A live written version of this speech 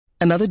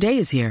Another day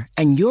is here,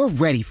 and you're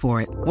ready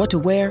for it. What to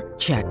wear?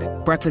 Check.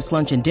 Breakfast,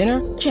 lunch, and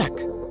dinner? Check.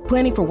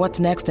 Planning for what's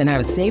next and how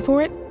to save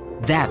for it?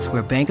 That's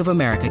where Bank of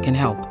America can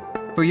help.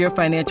 For your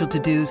financial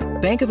to-dos,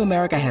 Bank of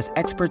America has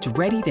experts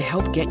ready to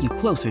help get you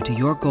closer to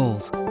your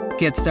goals.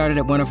 Get started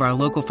at one of our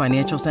local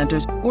financial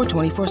centers or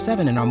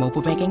 24/7 in our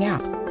mobile banking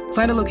app.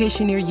 Find a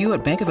location near you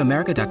at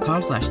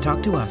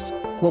bankofamerica.com/talktous.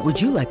 What would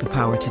you like the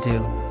power to do?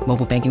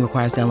 Mobile banking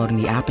requires downloading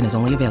the app and is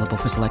only available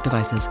for select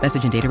devices.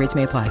 Message and data rates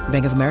may apply.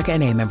 Bank of America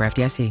N.A., member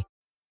FDIC.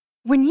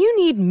 When you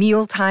need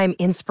mealtime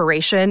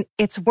inspiration,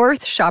 it's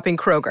worth shopping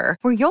Kroger,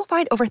 where you'll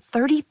find over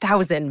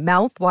 30,000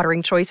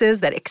 mouth-watering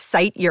choices that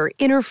excite your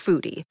inner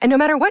foodie. And no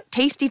matter what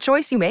tasty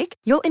choice you make,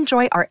 you'll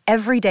enjoy our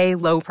everyday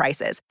low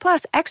prices,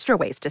 plus extra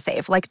ways to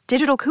save, like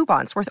digital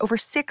coupons worth over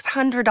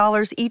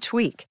 $600 each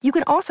week. You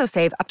can also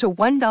save up to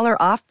 $1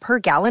 off per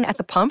gallon at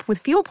the pump with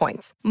fuel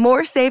points.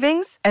 More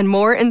savings and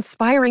more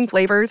inspiring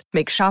flavors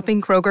make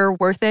shopping Kroger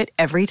worth it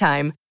every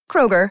time.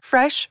 Kroger,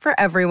 fresh for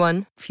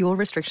everyone. Fuel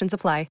restrictions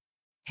apply.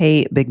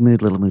 Hey, Big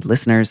Mood, Little Mood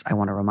listeners, I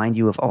want to remind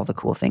you of all the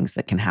cool things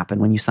that can happen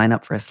when you sign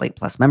up for a Slate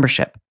Plus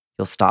membership.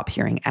 You'll stop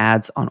hearing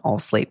ads on all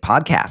Slate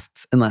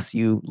podcasts, unless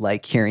you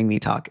like hearing me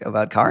talk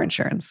about car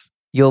insurance.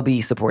 You'll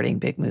be supporting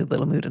Big Mood,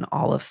 Little Mood and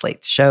all of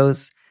Slate's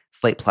shows.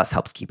 Slate Plus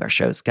helps keep our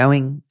shows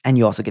going, and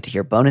you also get to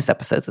hear bonus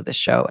episodes of this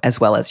show, as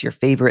well as your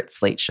favorite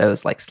Slate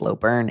shows like Slow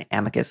Burn,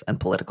 Amicus, and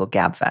Political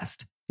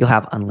Gabfest. You'll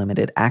have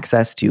unlimited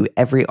access to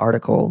every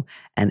article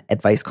and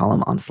advice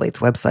column on Slate's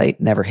website,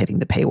 never hitting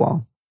the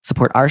paywall.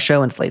 Support our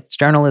show and Slate's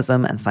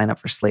journalism and sign up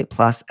for Slate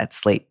Plus at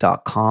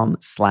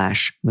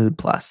slate.com/mood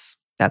plus.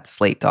 That's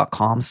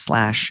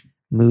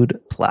slate.com/mood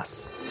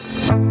plus.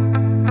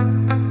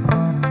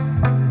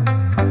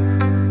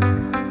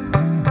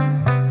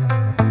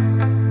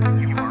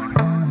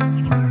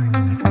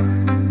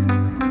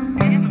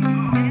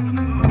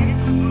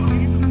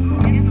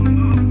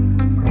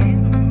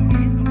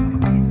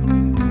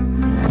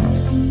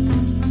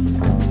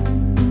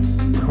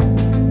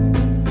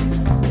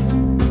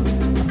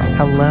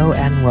 Hello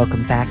and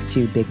welcome back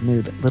to Big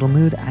Mood, Little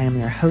Mood. I am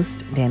your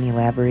host, Danny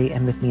Lavery,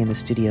 and with me in the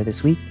studio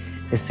this week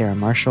is Sarah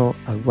Marshall,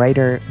 a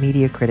writer,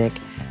 media critic,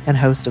 and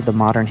host of the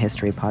modern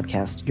history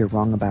podcast You're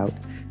Wrong About.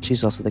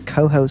 She's also the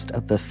co-host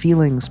of the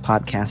Feelings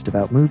podcast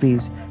about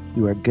movies,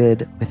 You Are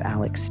Good with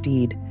Alex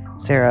Steed.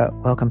 Sarah,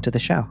 welcome to the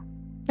show.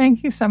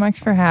 Thank you so much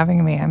for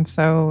having me. I'm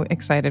so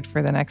excited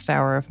for the next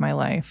hour of my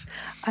life.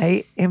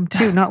 I am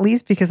too, not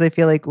least because I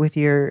feel like with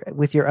your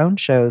own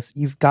shows,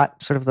 you've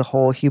got sort of the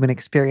whole human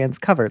experience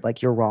covered.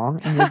 Like, you're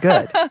wrong and you're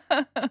good.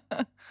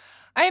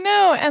 I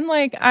know. And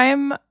like,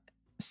 I'm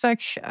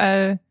such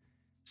a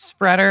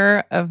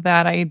spreader of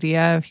that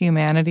idea of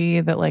humanity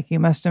that like you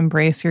must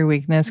embrace your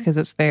weakness because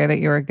it's there that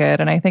you're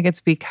good. And I think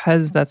it's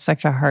because that's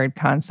such a hard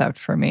concept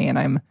for me and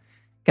I'm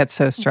get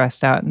so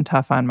stressed out and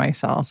tough on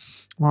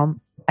myself. Well,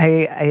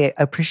 I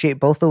appreciate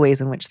both the ways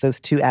in which those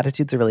two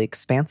attitudes are really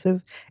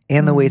expansive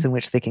and the ways in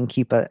which they can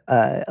keep a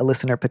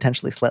listener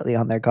potentially slightly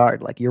on their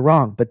guard. Like, you're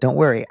wrong, but don't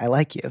worry, I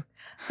like you.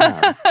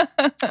 And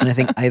I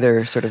think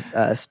either sort of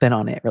spin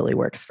on it really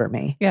works for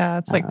me. Yeah,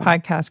 it's like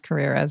podcast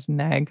career as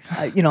neg.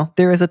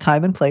 There is a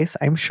time and place,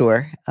 I'm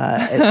sure.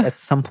 At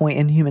some point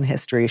in human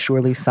history,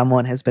 surely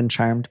someone has been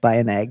charmed by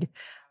an egg.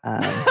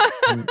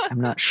 I'm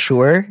not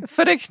sure.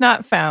 Footage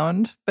not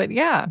found, but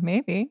yeah,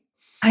 maybe.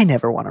 I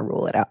never want to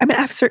rule it out. I mean,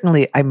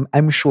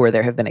 I'm sure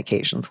there have been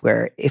occasions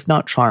where, if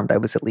not charmed, I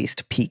was at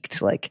least piqued.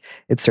 Like,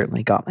 it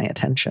certainly got my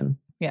attention.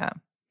 Yeah.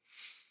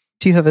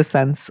 Do you have a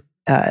sense,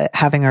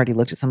 having already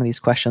looked at some of these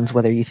questions,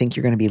 whether you think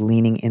you're going to be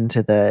leaning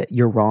into the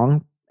you're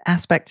wrong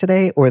aspect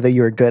today or the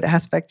you're good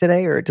aspect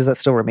today, or does that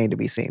still remain to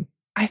be seen?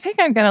 I think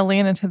I'm going to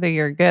lean into the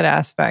you're good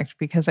aspect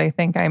because I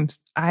think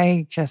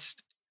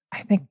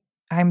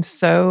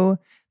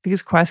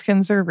these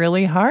questions are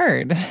really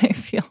hard. I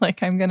feel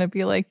like I'm going to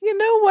be like, you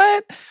know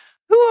what?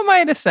 Who am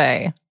I to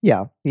say?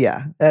 Yeah.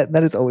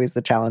 That is always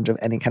the challenge of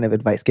any kind of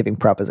advice-giving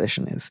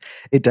proposition is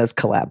it does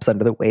collapse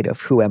under the weight of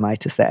who am I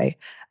to say,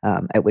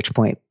 at which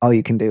point all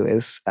you can do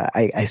is,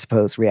 I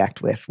suppose,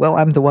 react with, well,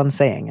 I'm the one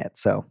saying it,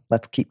 so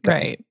let's keep going.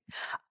 Right.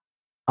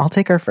 I'll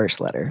take our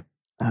first letter,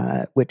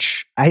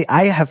 which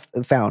I have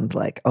found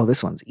like, oh,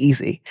 this one's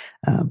easy,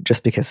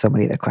 just because so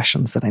many of the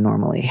questions that I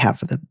normally have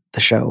for the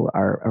show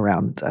are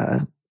around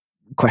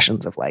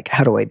questions of like,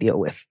 how do I deal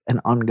with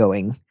an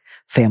ongoing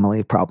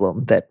family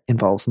problem that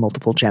involves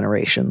multiple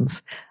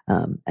generations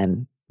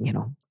and,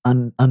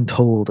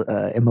 untold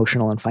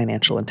emotional and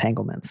financial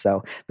entanglements.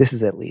 So this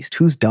is at least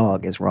whose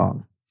dog is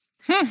wrong.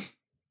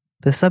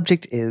 The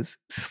subject is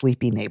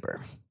sleepy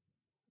neighbor.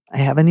 I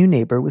have a new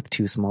neighbor with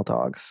 2 small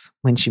dogs.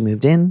 When she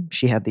moved in,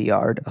 she had the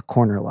yard, a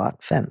corner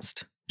lot,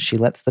 fenced. She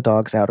lets the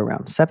dogs out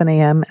around 7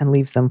 a.m. and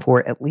leaves them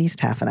for at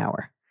least half an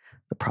hour.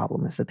 The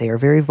problem is that they are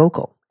very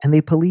vocal, and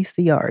they police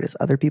the yard as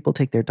other people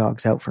take their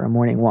dogs out for a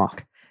morning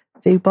walk.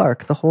 They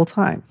bark the whole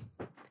time.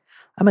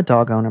 I'm a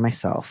dog owner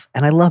myself,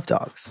 and I love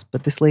dogs,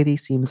 but this lady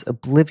seems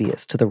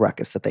oblivious to the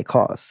ruckus that they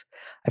cause.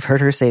 I've heard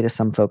her say to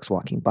some folks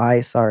walking by,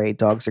 sorry,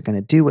 dogs are going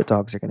to do what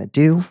dogs are going to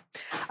do.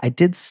 I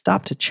did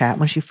stop to chat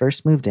when she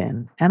first moved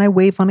in, and I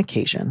wave on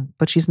occasion,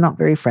 but she's not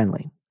very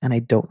friendly, and I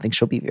don't think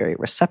she'll be very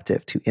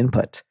receptive to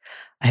input.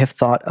 I have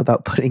thought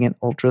about putting an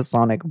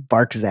ultrasonic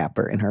bark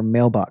zapper in her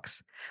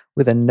mailbox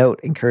with a note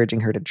encouraging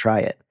her to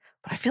try it,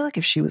 but I feel like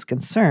if she was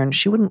concerned,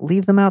 she wouldn't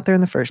leave them out there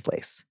in the first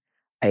place.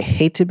 I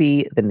hate to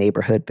be the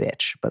neighborhood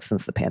bitch, but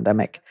since the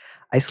pandemic,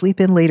 I sleep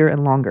in later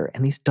and longer,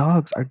 and these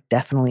dogs are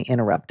definitely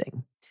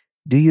interrupting.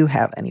 Do you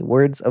have any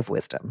words of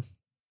wisdom?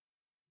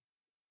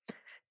 Do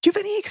you have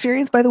any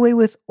experience, by the way,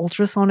 with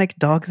ultrasonic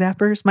dog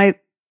zappers?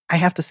 I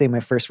have to say my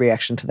first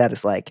reaction to that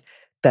is like,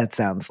 that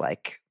sounds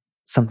like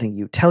something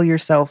you tell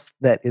yourself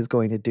that is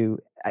going to do.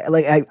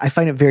 I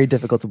find it very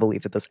difficult to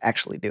believe that those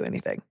actually do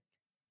anything.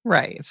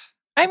 Right.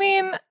 I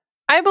mean,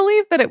 I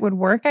believe that it would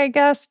work, I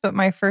guess, but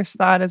my first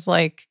thought is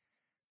like,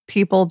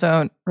 people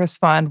don't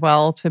respond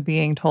well to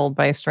being told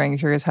by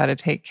strangers how to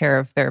take care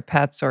of their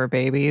pets or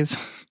babies.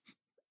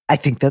 I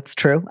think that's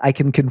true. I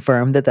can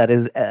confirm that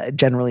is,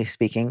 generally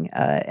speaking,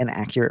 an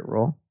accurate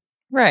rule.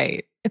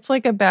 Right. It's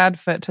like a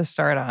bad foot to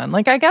start on.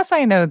 Like, I guess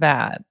I know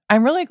that.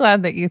 I'm really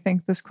glad that you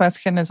think this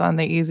question is on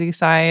the easy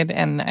side.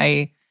 And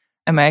I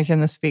imagine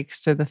this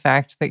speaks to the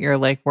fact that you're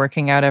like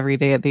working out every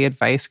day at the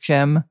advice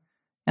gym.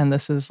 And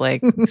this is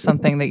like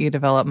something that you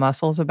develop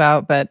muscles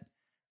about. But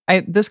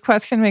this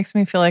question makes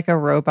me feel like a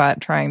robot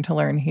trying to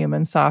learn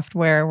human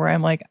software, where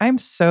I'm like, I'm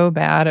so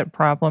bad at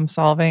problem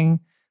solving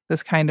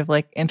this kind of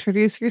like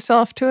introduce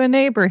yourself to a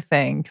neighbor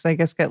thing, because I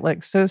just get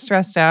like so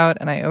stressed out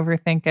and I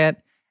overthink it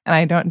and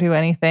I don't do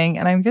anything.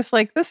 And I'm just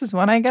like, this is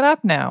when I get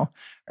up now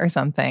or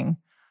something.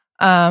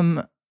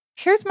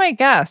 Here's my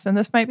guess, and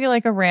this might be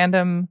like a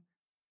random,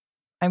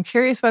 I'm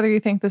curious whether you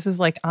think this is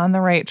like on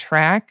the right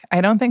track.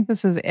 I don't think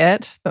this is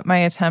it, but my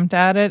attempt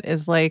at it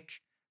is like,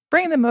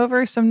 bring them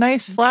over some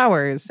nice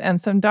flowers and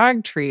some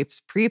dog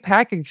treats,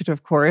 prepackaged,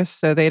 of course,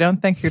 so they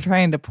don't think you're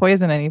trying to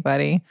poison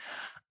anybody.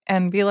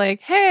 And be like,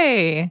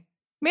 hey,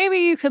 maybe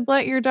you could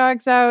let your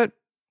dogs out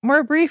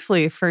more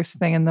briefly first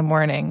thing in the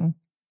morning.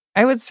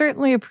 I would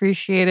certainly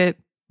appreciate it.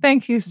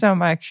 Thank you so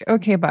much.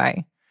 Okay,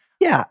 bye.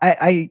 Yeah,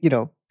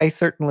 I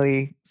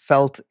certainly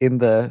felt in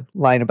the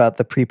line about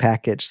the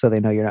prepackaged so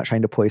they know you're not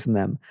trying to poison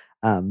them.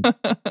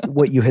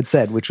 What you had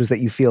said, which was that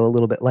you feel a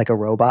little bit like a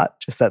robot,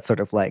 just that sort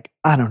of like,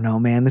 I don't know,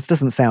 man, this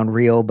doesn't sound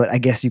real, but I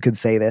guess you could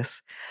say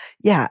this.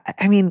 Yeah,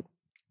 I mean,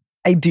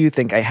 I do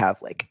think I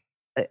have like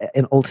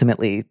an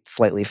ultimately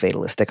slightly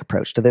fatalistic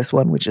approach to this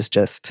one, which is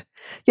just,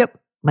 yep,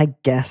 my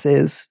guess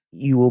is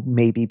you will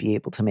maybe be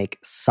able to make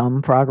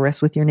some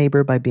progress with your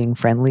neighbor by being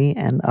friendly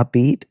and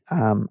upbeat.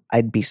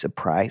 I'd be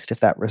surprised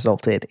if that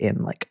resulted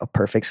in like a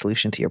perfect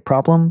solution to your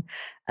problem.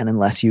 And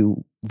unless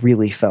you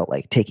really felt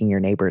like taking your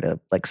neighbor to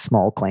like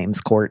small claims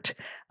court,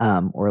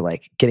 or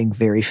like getting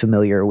very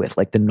familiar with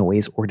like the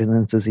noise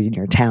ordinances in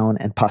your town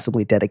and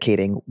possibly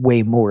dedicating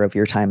way more of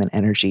your time and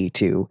energy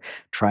to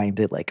trying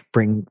to like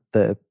bring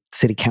the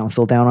city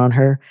council down on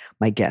her,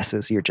 my guess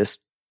is you're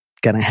just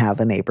going to have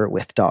a neighbor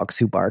with dogs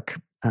who bark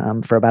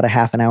for about a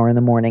half an hour in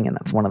the morning. And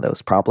that's one of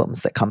those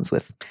problems that comes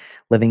with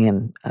living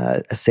in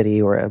a city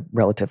or a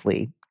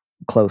relatively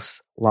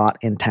close lot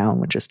in town,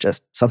 which is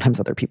just sometimes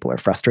other people are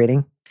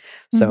frustrating.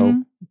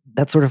 So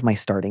that's sort of my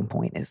starting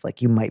point is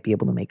like, you might be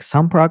able to make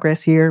some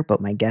progress here,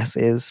 but my guess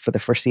is for the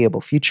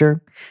foreseeable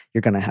future,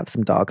 you're going to have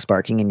some dogs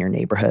barking in your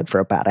neighborhood for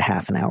about a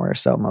half an hour or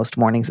so, most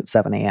mornings at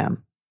 7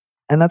 a.m.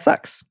 And that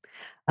sucks.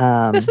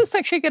 This is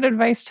actually good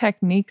advice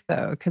technique,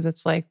 though, because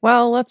it's like,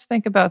 well, let's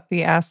think about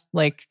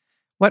like,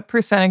 what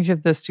percentage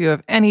of this do you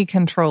have any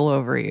control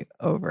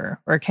over,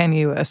 or can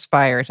you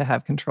aspire to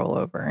have control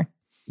over?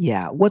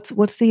 Yeah.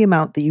 What's the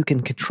amount that you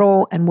can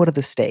control, and what are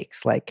the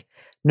stakes? Like,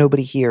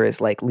 nobody here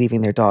is like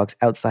leaving their dogs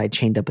outside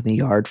chained up in the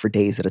yard for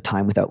days at a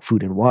time without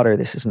food and water.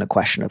 This isn't a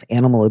question of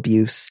animal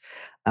abuse.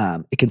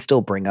 It can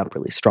still bring up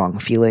really strong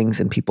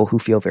feelings, and people who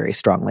feel very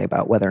strongly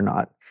about whether or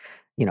not,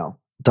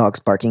 dogs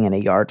barking in a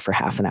yard for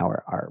half an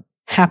hour are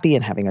happy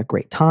and having a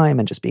great time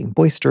and just being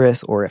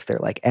boisterous, or if they're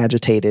like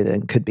agitated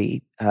and could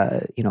be,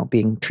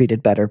 being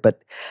treated better.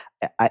 But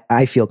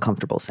I feel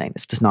comfortable saying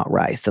this does not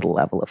rise to the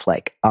level of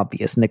like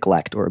obvious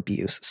neglect or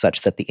abuse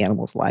such that the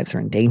animals' lives are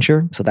in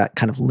danger. So that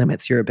kind of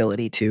limits your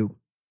ability to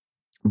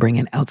bring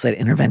in outside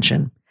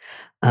intervention.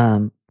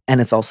 And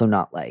it's also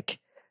not like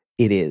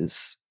it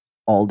is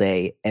all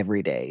day,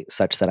 every day,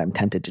 such that I'm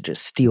tempted to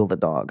just steal the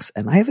dogs.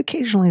 And I have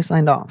occasionally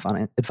signed off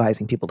on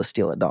advising people to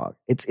steal a dog.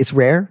 It's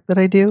rare that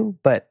I do,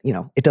 but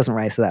it doesn't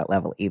rise to that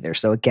level either.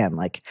 So again,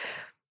 like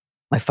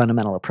my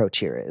fundamental approach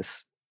here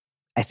is,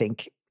 I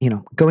think,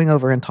 going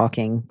over and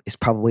talking is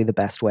probably the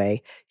best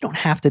way. You don't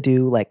have to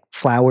do like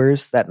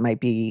flowers. That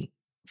might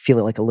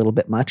feel like a little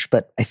bit much,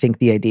 but I think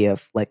the idea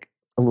of like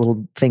a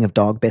little thing of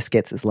dog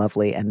biscuits is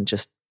lovely, and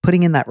just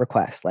putting in that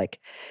request, like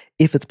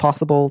if it's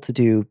possible to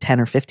do 10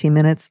 or 15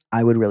 minutes,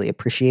 I would really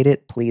appreciate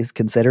it. Please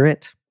consider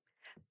it.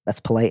 That's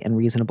polite and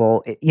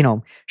reasonable.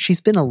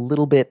 She's been a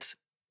little bit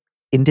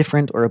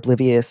indifferent or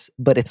oblivious,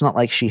 but it's not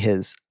like she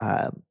has,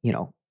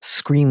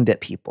 screamed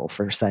at people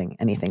for saying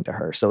anything to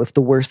her. So if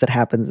the worst that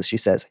happens is she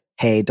says,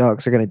 hey,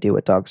 dogs are going to do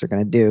what dogs are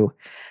going to do,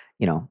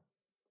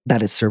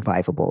 that is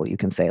survivable. You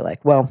can say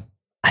like, well,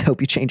 I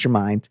hope you change your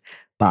mind.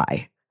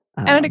 Bye.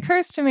 And it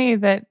occurs to me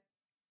that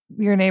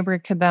your neighbor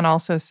could then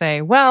also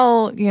say,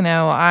 well,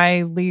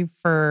 I leave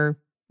for,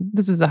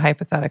 this is a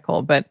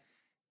hypothetical, but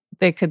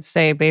they could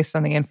say, based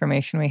on the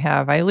information we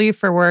have, I leave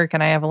for work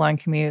and I have a long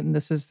commute and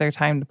this is their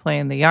time to play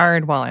in the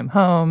yard while I'm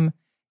home.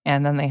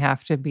 And then they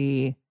have to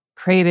be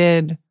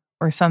crated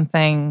or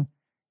something.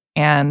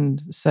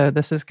 And so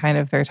this is kind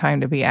of their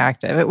time to be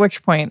active, at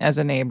which point as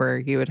a neighbor,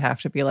 you would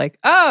have to be like,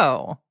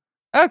 oh,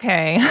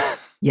 okay.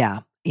 Yeah.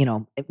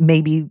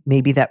 Maybe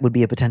that would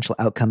be a potential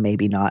outcome.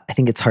 Maybe not. I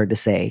think it's hard to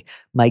say.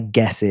 My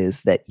guess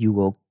is that you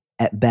will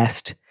at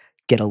best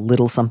get a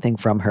little something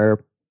from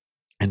her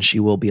and she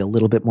will be a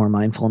little bit more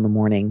mindful in the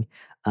morning.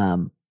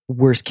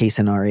 Worst case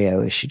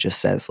scenario is she just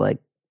says like,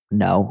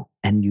 no,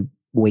 and you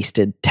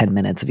wasted 10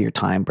 minutes of your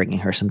time bringing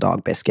her some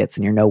dog biscuits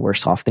and you're no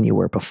worse off than you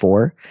were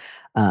before.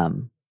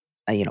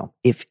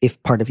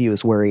 If part of you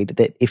is worried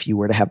that if you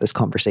were to have this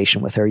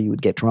conversation with her, you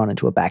would get drawn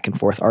into a back and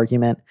forth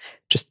argument,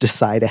 just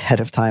decide ahead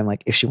of time,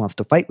 like if she wants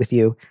to fight with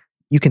you,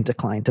 you can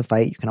decline to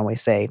fight. You can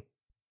always say,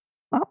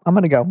 well, I'm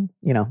going to go,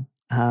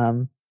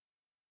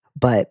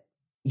 but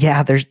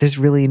yeah, there's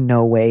really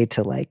no way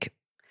to like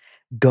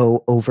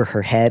go over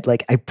her head.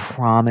 Like I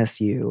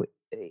promise you,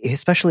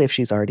 especially if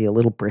she's already a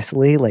little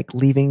bristly, like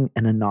leaving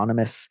an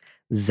anonymous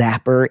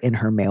zapper in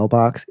her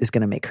mailbox is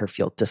going to make her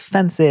feel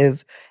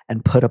defensive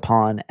and put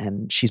upon.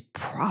 And she's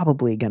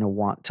probably going to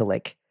want to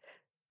like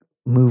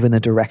move in the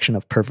direction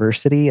of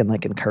perversity and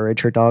like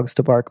encourage her dogs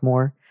to bark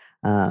more.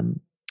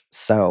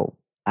 So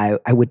I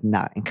would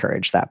not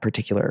encourage that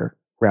particular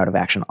route of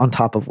action, on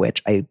top of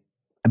which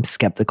I'm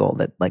skeptical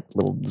that like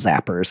little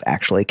zappers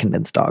actually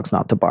convince dogs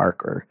not to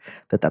bark or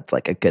that that's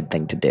like a good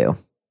thing to do.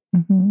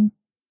 Mm-hmm.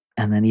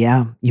 And then,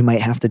 yeah, you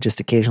might have to just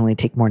occasionally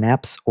take more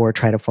naps or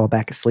try to fall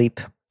back asleep.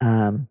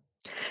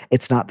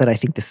 It's not that I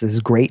think this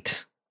is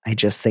great. I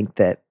just think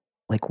that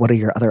like, what are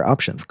your other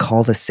options?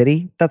 Call the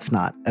city? That's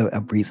not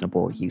a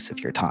reasonable use of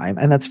your time.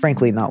 And that's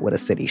frankly not what a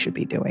city should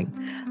be doing.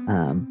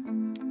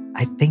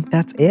 I think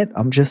that's it.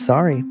 I'm just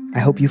sorry. I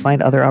hope you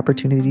find other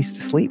opportunities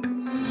to sleep.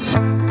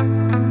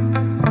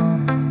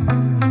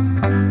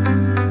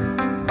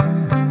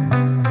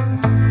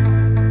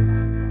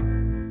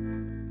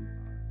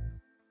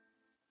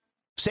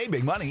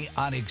 Saving money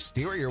on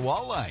exterior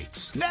wall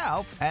lights.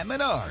 Now at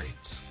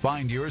Menards.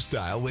 Find your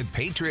style with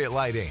Patriot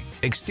Lighting.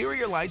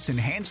 Exterior lights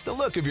enhance the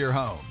look of your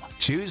home.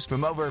 Choose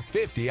from over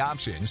 50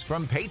 options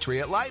from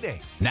Patriot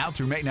Lighting. Now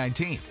through May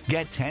 19th,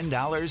 get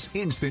 $10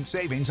 instant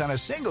savings on a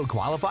single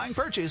qualifying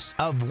purchase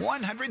of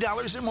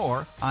 $100 or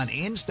more on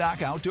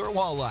in-stock outdoor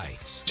wall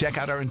lights. Check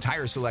out our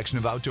entire selection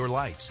of outdoor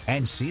lights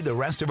and see the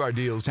rest of our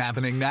deals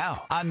happening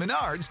now on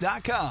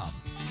Menards.com.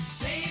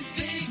 Save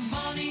big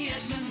money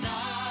at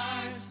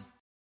Menards.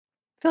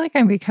 I feel like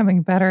I'm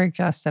becoming better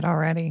adjusted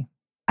already.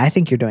 I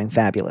think you're doing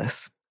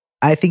fabulous.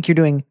 I think you're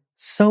doing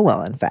so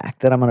well, in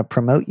fact, that I'm going to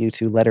promote you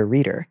to letter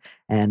reader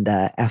and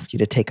ask you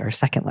to take our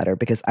second letter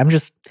because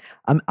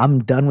I'm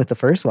done with the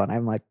first one.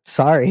 I'm like,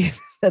 sorry,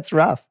 that's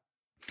rough.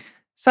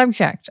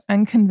 Subject,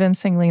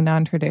 unconvincingly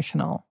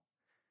non-traditional.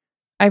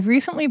 I've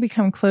recently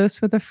become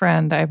close with a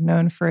friend I've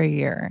known for a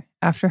year.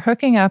 After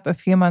hooking up a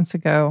few months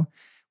ago,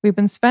 we've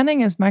been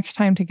spending as much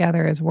time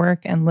together as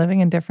work and living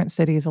in different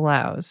cities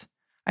allows.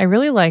 I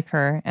really like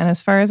her, and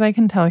as far as I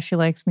can tell, she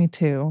likes me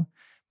too,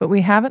 but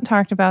we haven't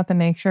talked about the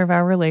nature of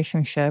our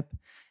relationship,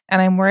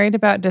 and I'm worried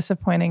about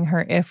disappointing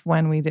her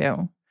when we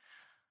do.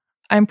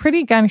 I'm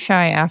pretty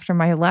gun-shy after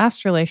my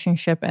last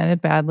relationship ended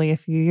badly a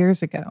few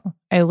years ago.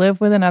 I live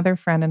with another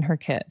friend and her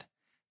kid.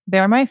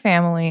 They're my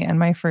family and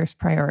my first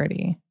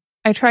priority.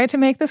 I tried to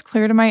make this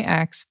clear to my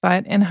ex,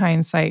 but in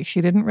hindsight,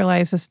 she didn't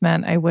realize this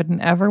meant I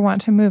wouldn't ever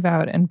want to move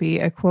out and be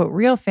a, quote,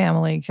 real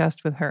family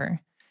just with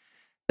her.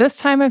 This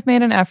time I've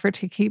made an effort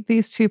to keep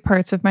these two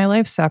parts of my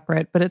life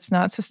separate, but it's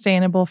not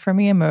sustainable for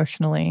me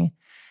emotionally.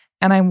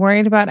 And I'm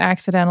worried about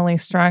accidentally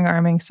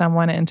strong-arming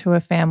someone into a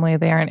family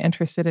they aren't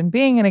interested in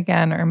being in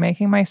again, or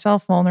making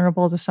myself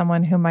vulnerable to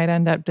someone who might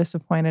end up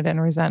disappointed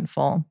and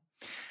resentful.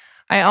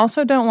 I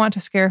also don't want to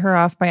scare her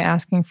off by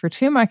asking for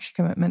too much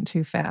commitment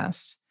too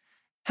fast.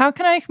 How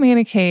can I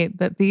communicate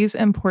that these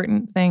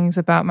important things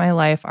about my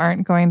life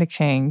aren't going to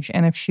change,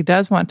 and if she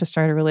does want to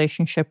start a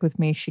relationship with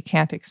me, she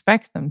can't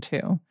expect them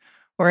to?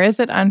 Or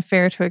is it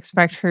unfair to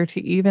expect her to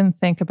even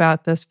think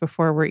about this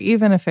before we're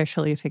even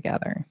officially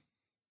together?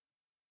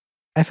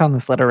 I found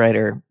this letter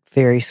writer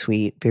very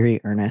sweet,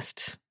 very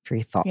earnest,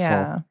 very thoughtful.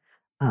 Yeah.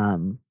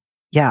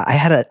 I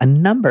had a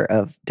number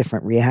of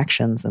different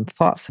reactions and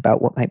thoughts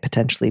about what might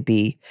potentially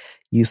be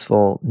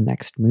useful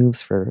next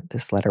moves for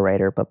this letter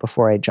writer. But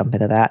before I jump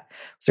into that,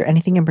 was there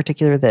anything in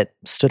particular that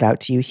stood out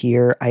to you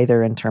here,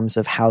 either in terms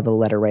of how the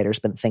letter writer's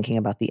been thinking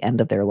about the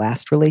end of their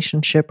last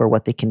relationship or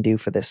what they can do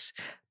for this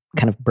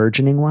kind of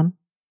burgeoning one?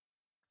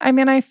 I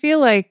mean, I feel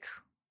like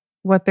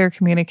what they're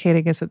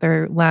communicating is that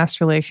their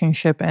last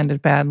relationship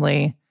ended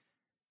badly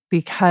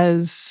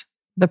because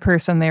the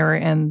person they were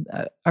in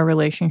a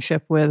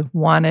relationship with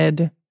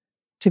wanted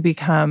to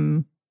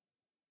become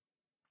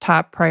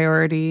top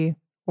priority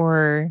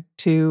or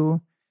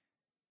to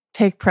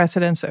take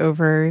precedence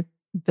over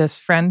this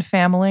friend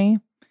family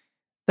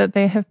that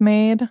they have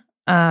made,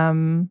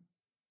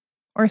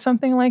 or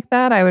something like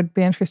that. I would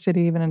be interested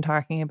even in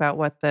talking about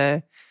what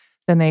the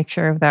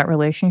nature of that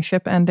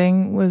relationship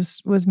ending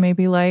was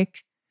maybe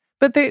like.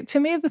 But to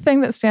me, the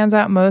thing that stands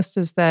out most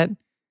is that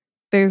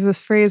there's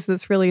this phrase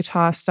that's really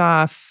tossed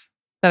off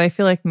that I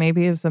feel like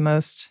maybe is the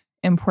most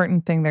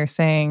important thing they're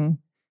saying,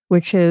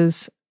 which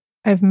is,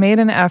 I've made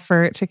an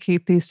effort to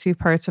keep these two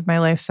parts of my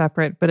life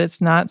separate, but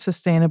it's not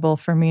sustainable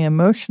for me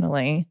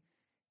emotionally.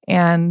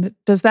 And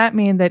does that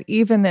mean that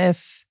even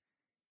if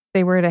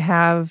they were to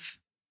have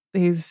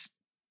these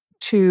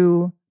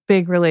two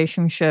big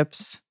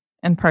relationships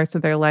and parts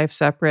of their life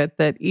separate,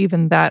 that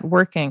even that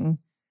working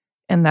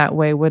in that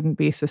way wouldn't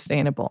be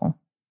sustainable?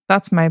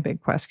 That's my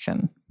big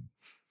question.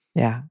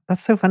 Yeah,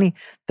 that's so funny.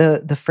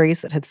 The phrase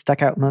that had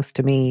stuck out most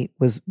to me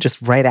was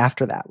just right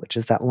after that, which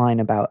is that line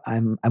about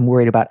I'm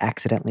worried about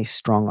accidentally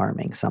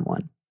strong-arming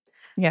someone.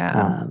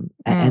 Yeah.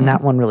 And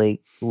that one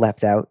really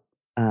leapt out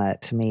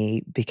to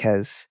me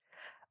because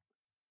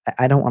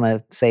I don't want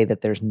to say that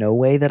there's no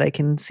way that I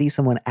can see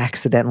someone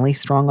accidentally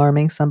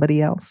strong-arming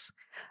somebody else.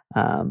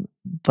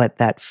 But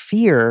that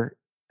fear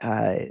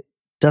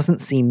doesn't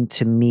seem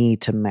to me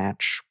to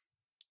match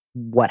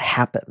what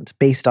happened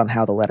based on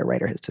how the letter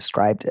writer has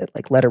described it.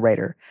 Like, letter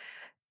writer,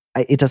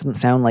 it doesn't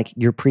sound like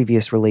your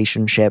previous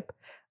relationship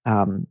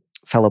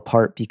fell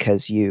apart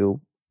because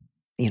you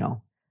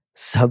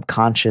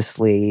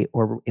subconsciously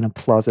or in a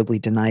plausibly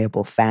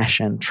deniable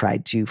fashion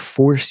tried to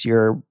force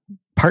your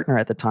partner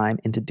at the time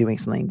into doing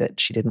something that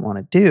she didn't want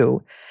to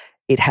do.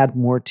 It had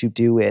more to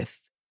do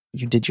with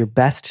you did your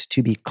best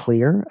to be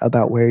clear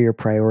about where your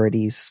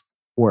priorities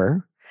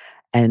were,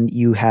 and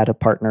you had a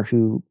partner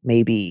who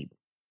maybe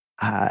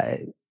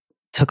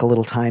took a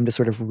little time to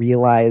sort of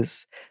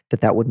realize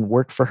that that wouldn't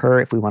work for her,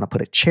 if we want to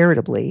put it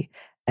charitably,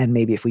 and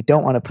maybe if we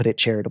don't want to put it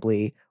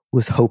charitably,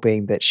 was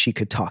hoping that she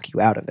could talk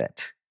you out of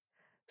it.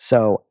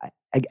 So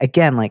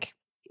again, like,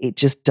 it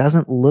just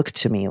doesn't look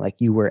to me like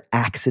you were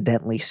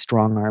accidentally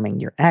strong-arming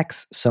your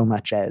ex so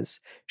much as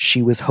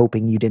she was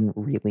hoping you didn't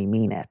really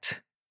mean it.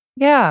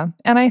 Yeah.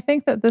 And I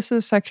think that this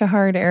is such a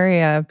hard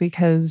area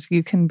because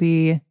you can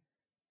be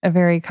a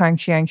very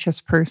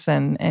conscientious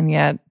person and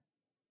yet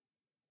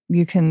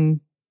you can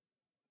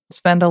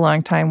spend a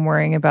long time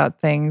worrying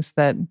about things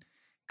that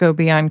go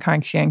beyond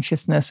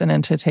conscientiousness and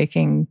into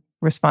taking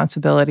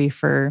responsibility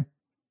for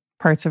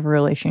parts of a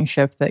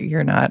relationship that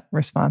you're not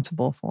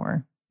responsible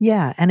for.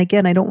 Yeah. And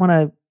again, I don't want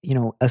to,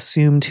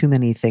 assume too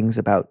many things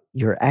about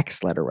your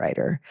ex letter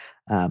writer.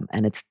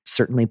 And it's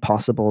certainly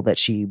possible that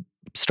she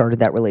started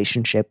that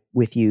relationship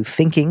with you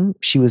thinking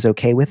she was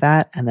okay with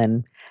that. And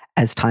then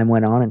as time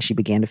went on and she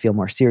began to feel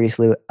more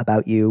seriously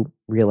about you,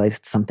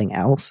 realized something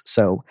else.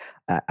 So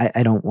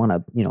I don't want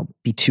to,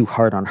 be too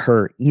hard on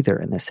her either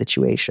in this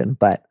situation.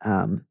 But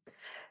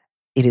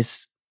it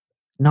is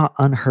not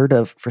unheard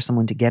of for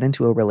someone to get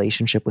into a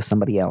relationship with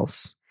somebody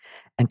else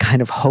and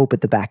kind of hope at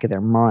the back of their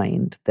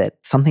mind that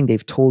something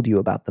they've told you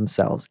about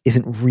themselves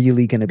isn't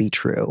really going to be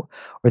true,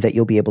 or that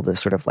you'll be able to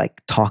sort of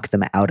like talk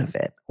them out of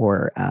it.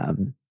 Or,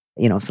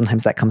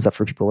 sometimes that comes up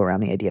for people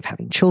around the idea of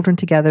having children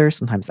together.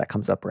 Sometimes that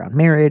comes up around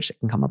marriage. It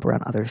can come up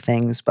around other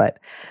things. But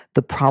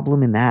the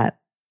problem in that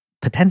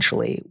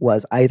potentially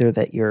was either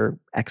that your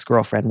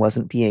ex-girlfriend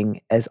wasn't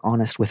being as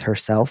honest with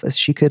herself as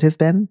she could have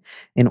been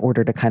in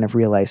order to kind of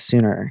realize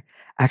sooner,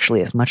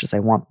 actually, as much as I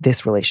want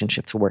this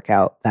relationship to work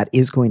out, that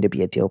is going to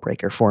be a deal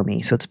breaker for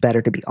me. So it's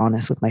better to be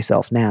honest with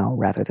myself now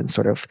rather than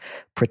sort of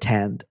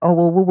pretend, oh,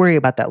 well, we'll worry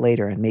about that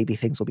later and maybe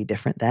things will be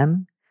different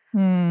then.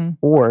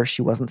 Or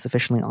she wasn't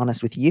sufficiently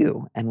honest with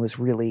you and was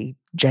really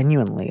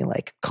genuinely,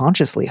 like,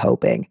 consciously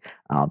hoping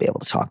I'll be able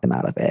to talk them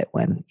out of it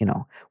when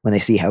they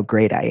see how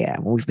great I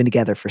am. When we've been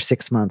together for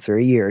 6 months or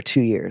a year or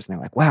 2 years and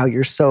they're like, wow,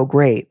 you're so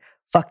great.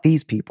 Fuck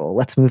these people.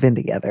 Let's move in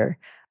together.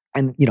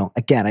 And,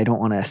 again, I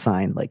don't want to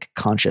assign like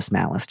conscious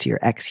malice to your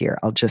ex here.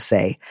 I'll just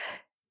say,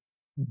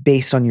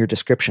 based on your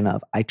description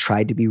of, I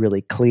tried to be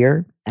really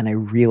clear and I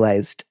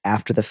realized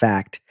after the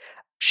fact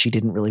she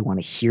didn't really want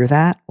to hear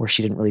that, or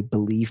she didn't really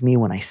believe me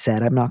when I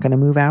said I'm not going to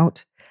move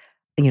out.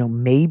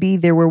 Maybe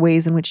there were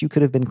ways in which you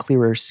could have been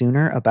clearer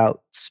sooner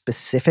about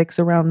specifics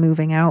around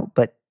moving out,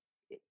 but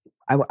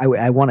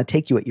I want to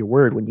take you at your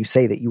word when you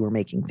say that you were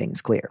making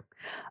things clear.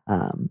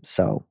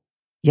 So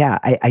yeah,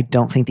 I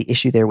don't think the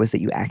issue there was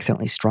that you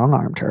accidentally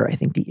strong-armed her. I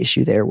think the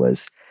issue there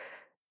was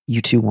you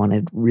two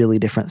wanted really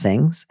different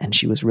things and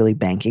she was really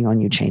banking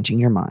on you changing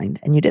your mind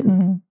and you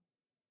didn't.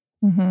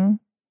 Mm-hmm.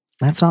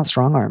 That's not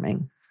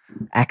strong-arming,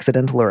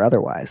 accidental or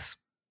otherwise.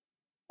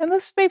 And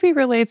this maybe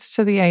relates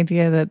to the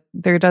idea that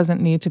there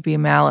doesn't need to be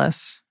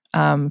malice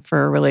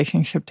for a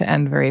relationship to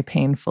end very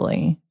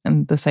painfully.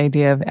 And this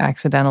idea of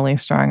accidentally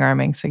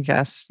strong-arming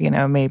suggests,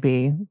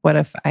 maybe what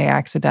if I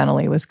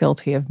accidentally was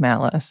guilty of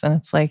malice? And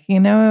it's like,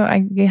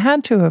 you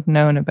had to have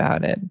known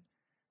about it,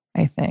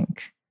 I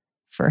think,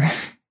 for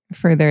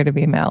there to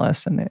be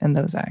malice in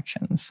those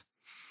actions.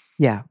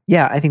 Yeah,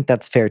 I think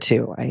that's fair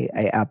too.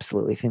 I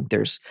absolutely think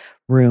there's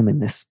room in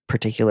this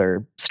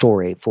particular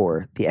story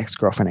for the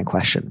ex-girlfriend in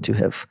question to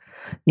have,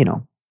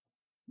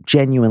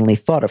 genuinely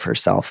thought of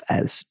herself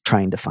as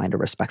trying to find a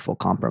respectful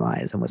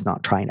compromise and was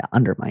not trying to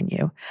undermine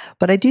you.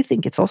 But I do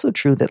think it's also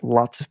true that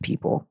lots of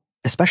people,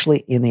 especially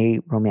in a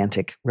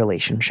romantic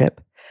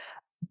relationship,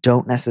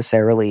 don't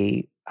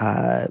necessarily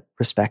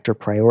respect or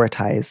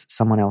prioritize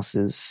someone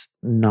else's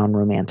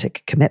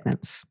non-romantic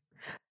commitments.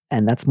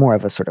 And that's more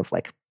of a sort of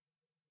like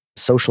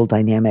social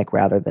dynamic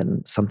rather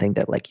than something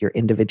that like your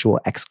individual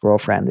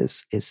ex-girlfriend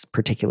is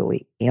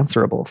particularly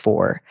answerable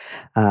for.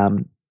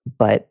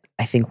 But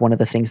I think one of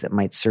the things that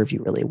might serve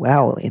you really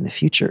well in the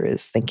future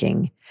is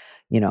thinking,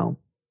 it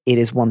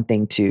is one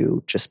thing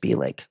to just be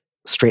like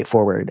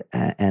straightforward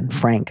and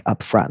frank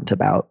upfront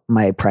about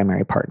my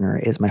primary partner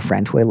is my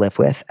friend who I live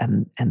with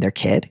and their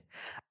kid.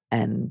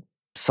 And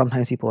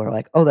sometimes people are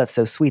like, oh, that's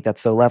so sweet.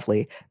 That's so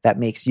lovely. That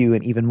makes you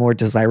an even more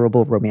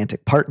desirable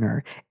romantic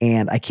partner.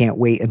 And I can't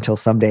wait until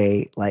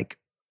someday, like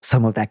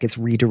some of that gets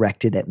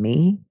redirected at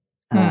me.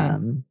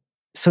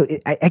 So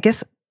I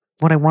guess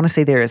what I want to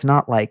say there is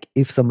not like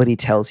if somebody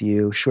tells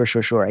you, sure,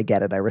 I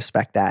get it, I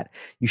respect that,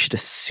 you should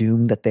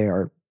assume that they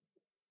are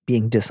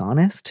being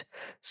dishonest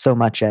so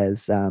much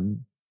as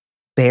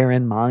bear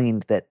in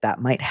mind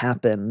that might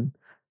happen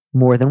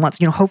more than once.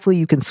 Hopefully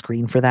you can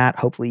screen for that.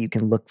 Hopefully you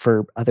can look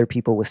for other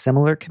people with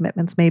similar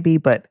commitments maybe.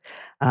 But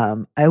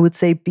I would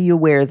say be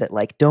aware that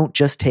like don't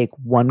just take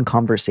one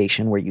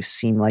conversation where you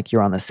seem like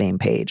you're on the same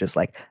page as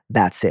like,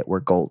 that's it,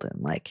 we're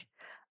golden. Like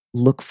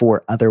look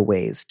for other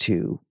ways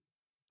to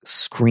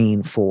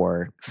screen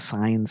for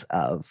signs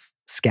of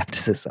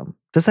skepticism.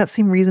 Does that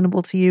seem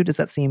reasonable to you? Does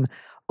that seem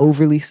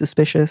overly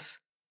suspicious?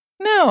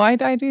 No, I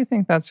do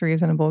think that's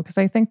reasonable because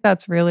I think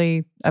that's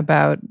really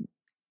about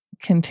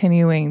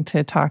continuing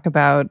to talk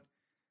about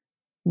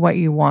what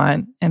you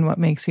want and what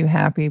makes you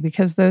happy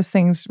because those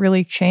things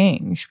really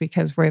change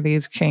because we're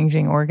these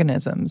changing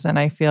organisms. And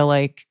I feel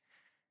like,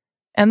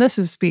 and this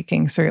is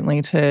speaking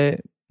certainly to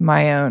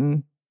my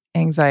own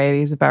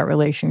anxieties about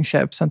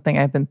relationships, something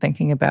I've been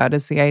thinking about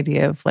is the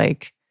idea of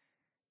like,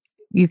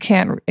 you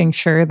can't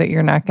ensure that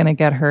you're not going to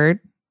get hurt.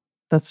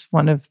 That's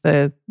one of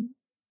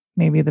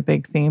maybe the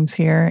big themes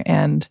here.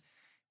 And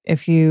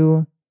if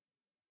you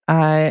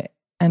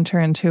enter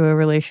into a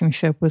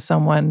relationship with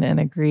someone and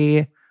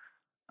agree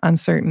on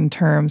certain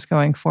terms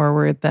going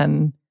forward,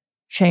 then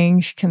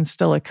change can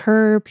still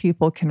occur.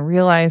 People can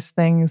realize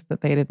things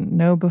that they didn't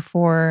know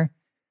before.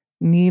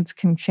 Needs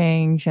can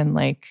change. And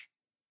like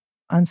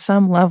on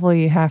some level,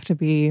 you have to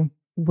be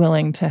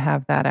willing to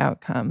have that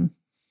outcome.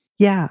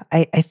 Yeah,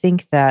 I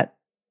think that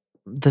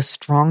the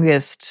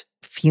strongest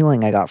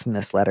feeling I got from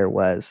this letter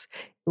was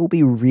it will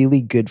be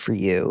really good for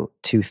you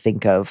to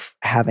think of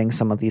having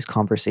some of these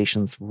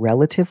conversations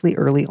relatively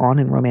early on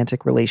in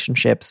romantic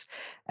relationships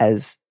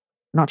as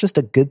not just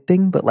a good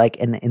thing, but like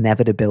an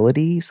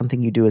inevitability,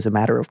 something you do as a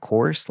matter of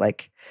course.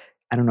 Like,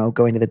 I don't know,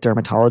 going to the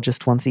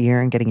dermatologist once a year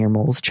and getting your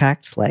moles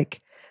checked.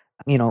 Like,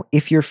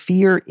 if your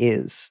fear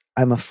is,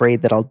 I'm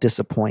afraid that I'll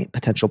disappoint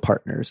potential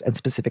partners and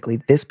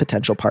specifically this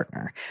potential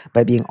partner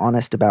by being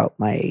honest about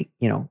my,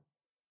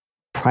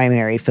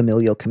 primary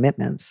familial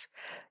commitments,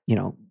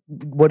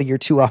 what are your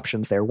two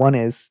options there? One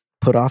is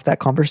put off that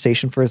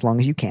conversation for as long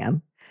as you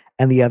can.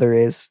 And the other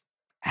is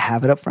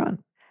have it up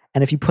front.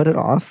 And if you put it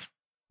off,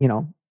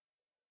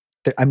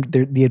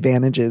 the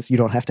advantage is you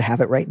don't have to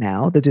have it right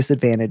now. The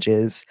disadvantage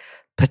is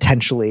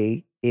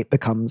potentially it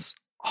becomes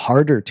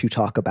harder to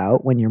talk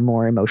about when you're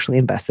more emotionally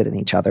invested in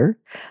each other.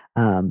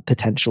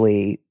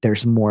 Potentially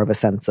there's more of a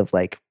sense of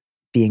like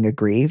being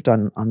aggrieved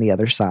on the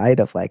other side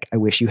of like, I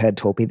wish you had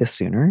told me this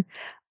sooner.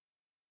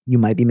 You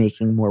might be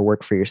making more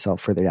work for yourself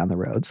further down the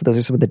road. So those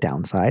are some of the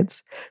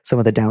downsides. Some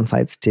of the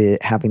downsides to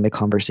having the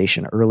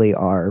conversation early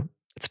are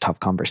it's a tough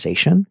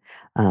conversation.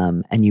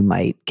 And you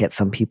might get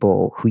some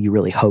people who you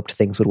really hoped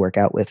things would work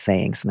out with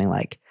saying something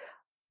like,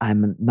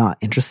 I'm not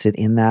interested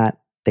in that.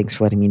 Thanks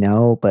for letting me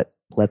know, but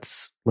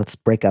let's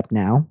break up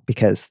now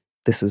because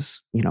this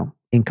is,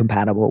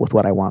 incompatible with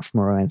what I want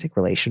from a romantic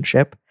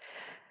relationship.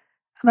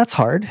 And that's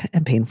hard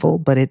and painful,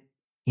 but it,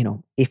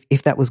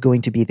 if that was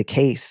going to be the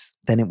case,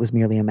 then it was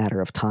merely a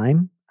matter of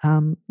time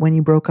when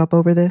you broke up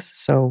over this.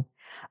 So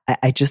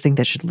I just think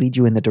that should lead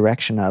you in the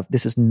direction of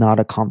this is not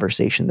a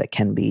conversation that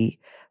can be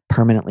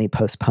permanently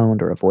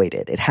postponed or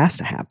avoided. It has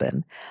to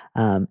happen.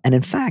 And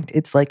in fact,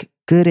 it's like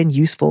good and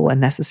useful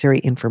and necessary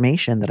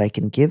information that I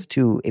can give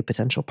to a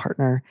potential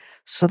partner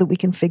so that we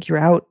can figure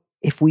out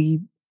if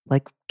we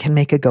can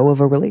make a go of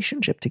a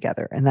relationship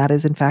together. And that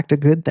is in fact a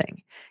good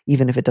thing,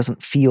 even if it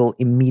doesn't feel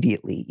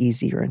immediately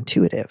easy or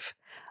intuitive.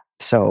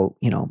 So,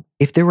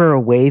 if there were a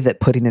way that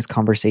putting this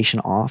conversation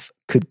off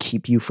could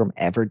keep you from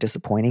ever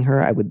disappointing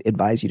her, I would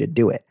advise you to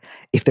do it.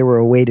 If there were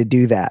a way to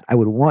do that, I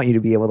would want you to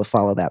be able to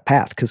follow that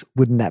path, because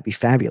wouldn't that be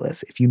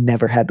fabulous if you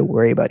never had to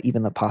worry about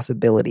even the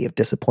possibility of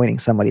disappointing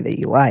somebody that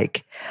you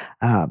like?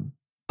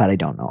 But I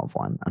don't know of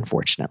one,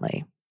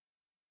 unfortunately.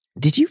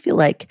 Did you feel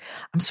like,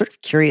 I'm sort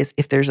of curious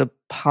if there's a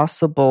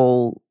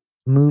possible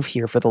move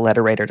here for the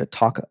letter writer to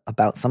talk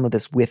about some of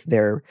this with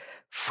their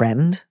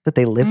friend that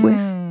they live with?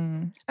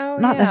 Oh,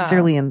 Not yeah.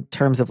 necessarily in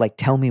terms of like,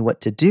 tell me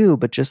what to do,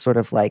 but just sort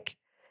of like,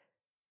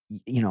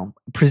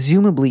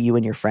 presumably you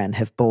and your friend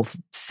have both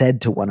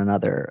said to one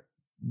another,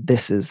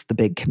 this is the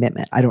big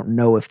commitment. I don't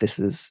know if this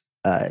is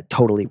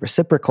totally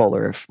reciprocal,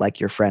 or if like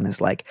your friend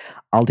is like,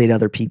 I'll date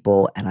other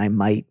people and I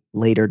might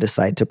later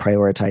decide to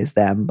prioritize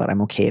them, but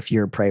I'm okay if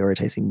you're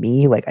prioritizing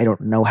me. Like, I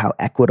don't know how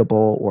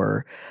equitable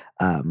or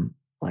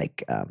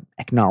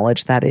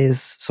acknowledged that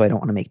is. So I don't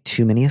want to make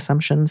too many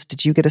assumptions.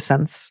 Did you get a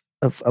sense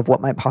of what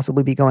might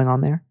possibly be going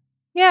on there?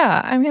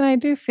 Yeah. I mean, I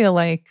do feel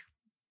like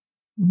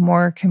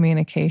more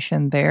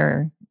communication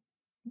there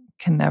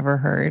can never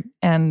hurt.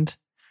 And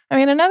I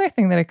mean, another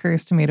thing that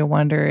occurs to me to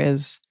wonder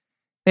is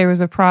there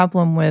was a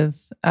problem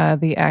with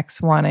the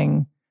ex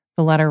wanting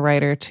the letter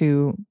writer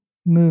to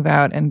move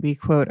out and be,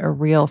 quote, a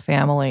real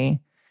family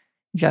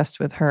just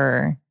with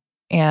her.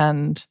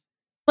 And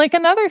like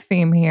another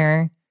theme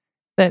here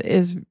that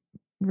is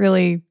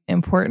really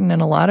important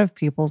in a lot of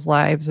people's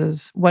lives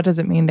is, what does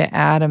it mean to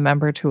add a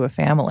member to a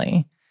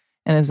family?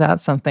 And is that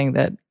something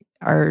that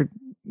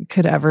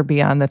could ever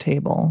be on the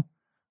table?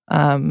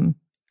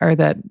 Or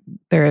that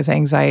there is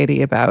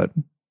anxiety about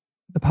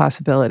the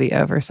possibility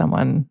of, or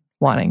someone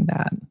wanting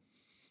that?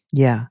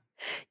 Yeah.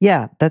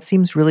 Yeah. That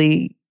seems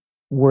really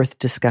worth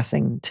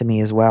discussing to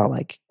me as well.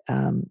 Like,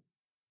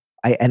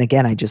 I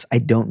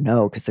don't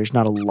know, because there's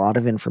not a lot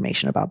of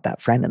information about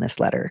that friend in this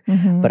letter,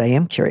 but I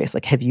am curious,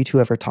 like, have you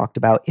two ever talked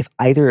about, if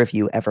either of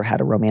you ever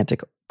had a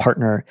romantic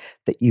partner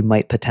that you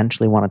might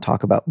potentially want to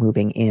talk about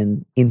moving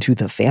into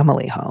the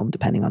family home,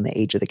 depending on the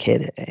age of the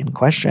kid in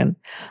question?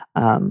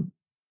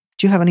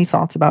 Do you have any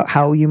thoughts about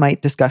how you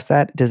might discuss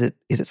that? Is it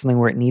something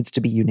where it needs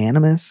to be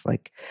unanimous?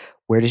 Like,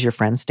 where does your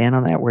friend stand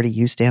on that? Where do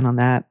you stand on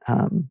that?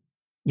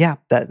 Yeah,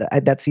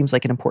 that seems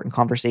like an important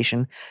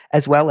conversation,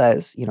 as well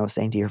as,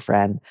 saying to your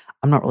friend,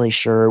 I'm not really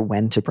sure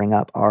when to bring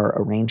up our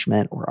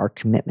arrangement or our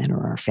commitment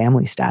or our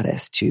family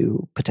status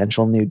to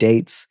potential new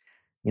dates.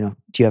 Do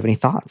you have any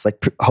thoughts?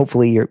 Like,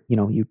 hopefully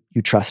you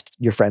trust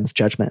your friend's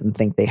judgment and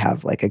think they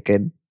have like a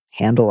good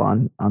handle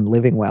on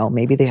living well.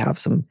 Maybe they have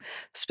some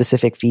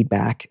specific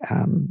feedback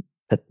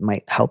that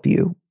might help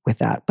you with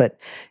that, but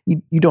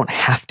you don't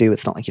have to.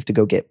 It's not like you have to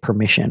go get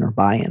permission or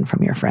buy-in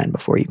from your friend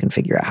before you can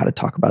figure out how to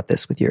talk about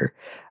this with your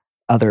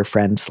other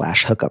friend /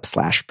 hookup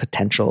 /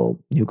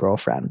 potential new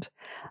girlfriend.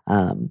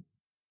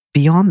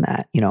 Beyond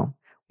that,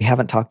 we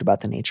haven't talked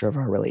about the nature of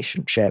our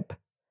relationship.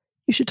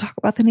 You should talk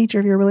about the nature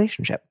of your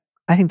relationship.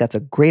 I think that's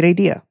a great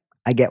idea.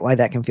 I get why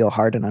that can feel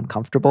hard and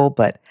uncomfortable,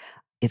 but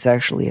it's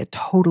actually a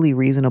totally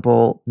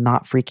reasonable,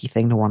 not freaky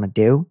thing to want to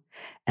do.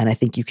 And I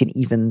think you can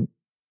even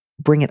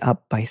bring it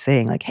up by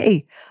saying like,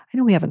 hey, I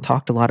know we haven't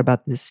talked a lot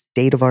about the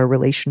state of our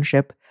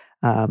relationship,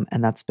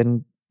 and that's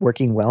been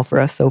working well for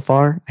us so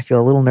far. I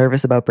feel a little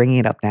nervous about bringing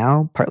it up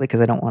now, partly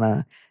because I don't want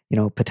to,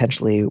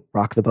 potentially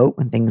rock the boat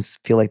when things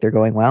feel like they're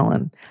going well.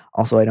 And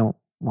also I don't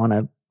want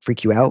to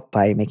freak you out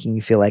by making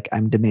you feel like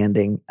I'm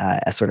demanding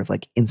a sort of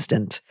like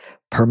instant,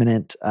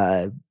 permanent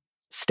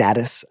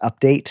status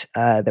update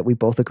that we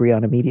both agree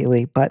on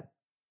immediately. But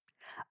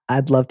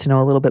I'd love to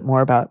know a little bit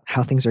more about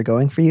how things are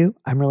going for you.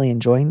 I'm really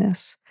enjoying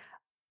this.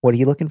 What are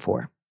you looking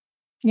for?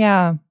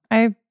 Yeah,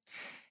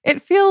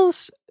 it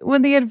feels,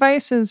 when the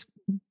advice is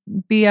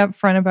be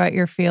upfront about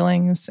your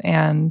feelings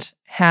and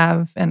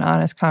have an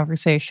honest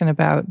conversation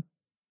about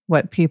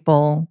what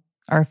people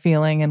are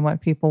feeling and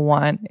what people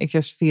want, it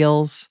just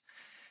feels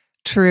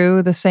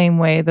true, the same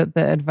way that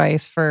the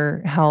advice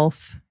for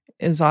health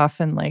is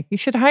often like, you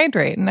should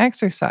hydrate and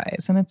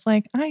exercise. And it's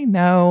like, I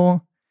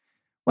know.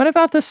 What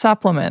about the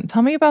supplement?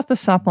 Tell me about the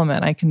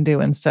supplement I can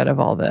do instead of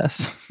all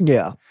this.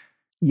 Yeah.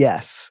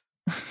 Yes.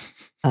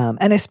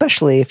 And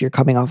especially if you're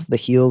coming off the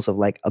heels of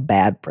like a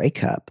bad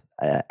breakup,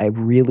 I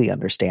really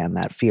understand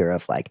that fear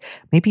of like,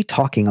 maybe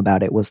talking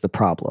about it was the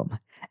problem.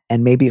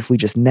 And maybe if we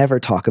just never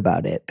talk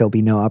about it, there'll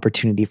be no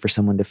opportunity for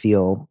someone to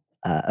feel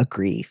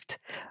aggrieved.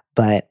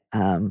 But,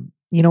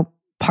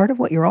 part of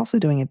what you're also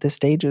doing at this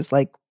stage is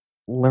like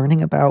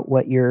learning about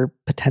what your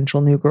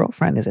potential new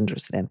girlfriend is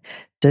interested in.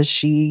 Does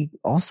she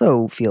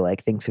also feel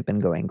like things have been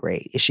going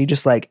great? Is she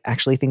just like,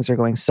 actually things are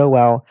going so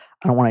well,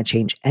 I don't want to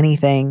change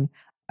anything.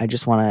 I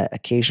just want to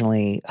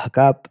occasionally hook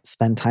up,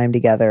 spend time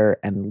together,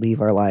 and leave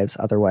our lives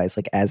otherwise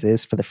like as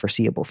is for the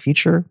foreseeable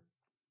future?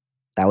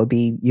 That would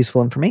be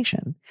useful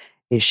information.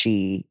 Is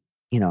she,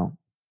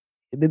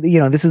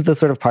 this is the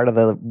sort of part of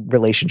the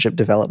relationship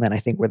development, I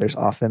think, where there's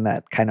often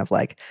that kind of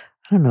like,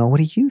 I don't know, what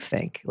do you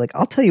think? Like,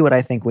 I'll tell you what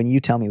I think when you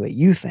tell me what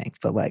you think,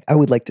 but like, I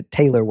would like to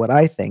tailor what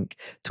I think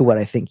to what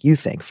I think you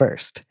think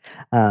first.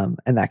 And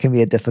that can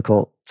be a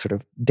difficult sort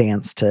of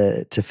dance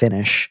to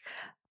finish.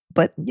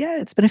 But yeah,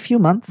 it's been a few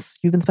months.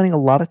 You've been spending a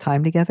lot of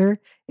time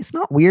together. It's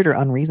not weird or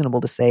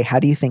unreasonable to say, how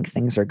do you think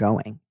things are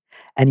going?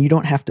 And you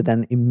don't have to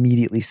then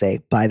immediately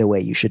say, by the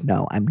way, you should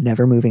know, I'm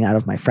never moving out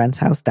of my friend's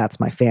house. That's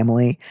my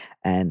family.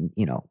 And,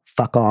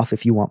 fuck off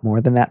if you want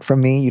more than that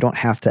from me. You don't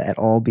have to at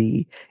all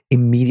be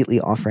immediately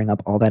offering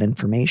up all that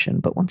information.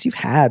 But once you've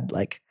had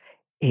like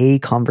a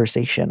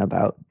conversation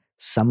about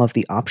some of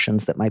the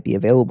options that might be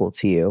available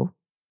to you,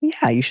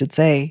 yeah, you should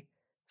say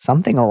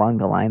something along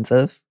the lines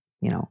of,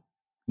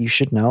 you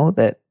should know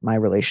that my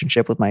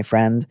relationship with my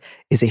friend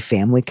is a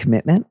family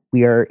commitment.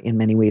 We are in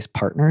many ways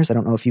partners. I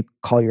don't know if you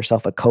call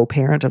yourself a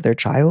co-parent of their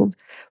child,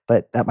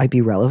 but that might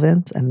be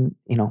relevant. And,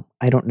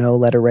 I don't know,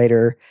 letter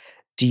writer,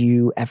 do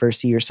you ever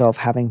see yourself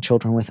having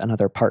children with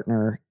another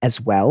partner as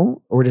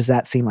well? Or does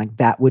that seem like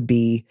that would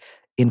be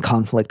in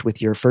conflict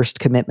with your first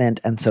commitment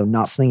and so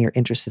not something you're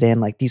interested in?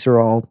 Like, these are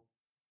all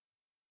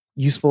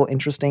useful,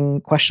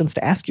 interesting questions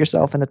to ask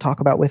yourself and to talk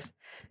about with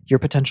your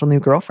potential new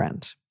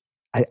girlfriend.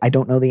 I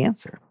don't know the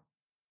answer.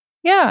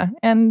 Yeah.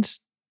 And,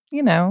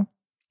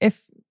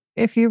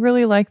 if you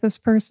really like this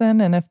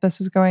person and if this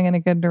is going in a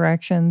good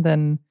direction,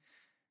 then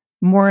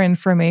more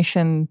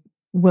information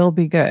will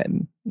be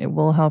good. It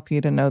will help you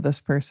to know this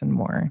person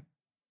more.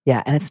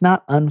 Yeah. And it's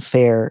not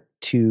unfair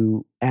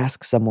to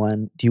ask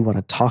someone, do you want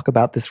to talk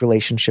about this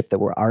relationship that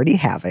we're already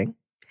having?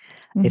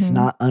 Mm-hmm. It's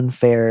not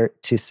unfair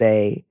to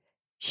say,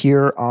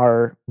 here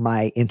are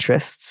my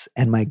interests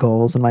and my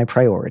goals and my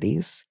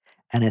priorities.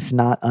 And it's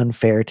not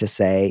unfair to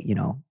say,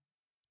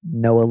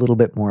 know a little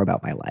bit more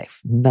about my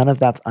life. None of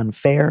that's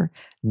unfair.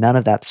 None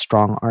of that's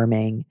strong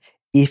arming.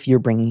 If you're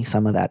bringing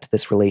some of that to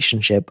this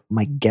relationship,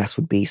 my guess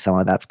would be some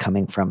of that's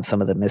coming from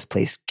some of the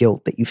misplaced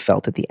guilt that you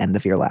felt at the end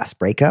of your last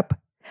breakup.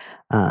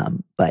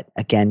 But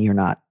again, you're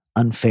not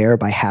unfair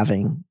by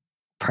having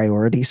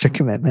priorities or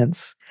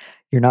commitments.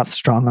 You're not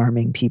strong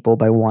arming people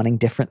by wanting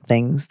different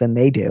things than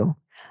they do.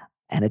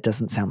 And it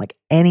doesn't sound like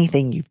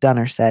anything you've done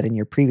or said in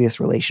your previous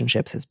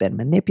relationships has been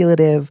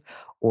manipulative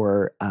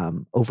or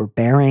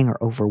overbearing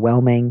or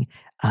overwhelming.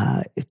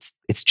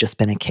 It's just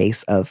been a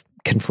case of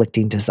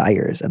conflicting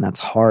desires, and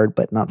that's hard,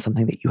 but not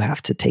something that you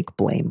have to take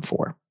blame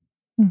for.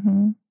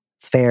 Mm-hmm.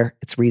 It's fair.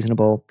 It's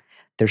reasonable.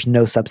 There's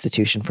no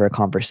substitution for a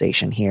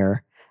conversation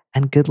here.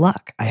 And good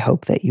luck. I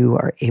hope that you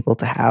are able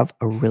to have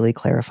a really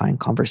clarifying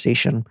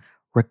conversation,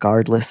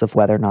 regardless of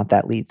whether or not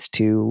that leads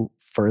to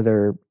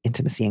further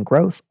intimacy and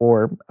growth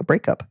or a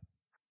breakup.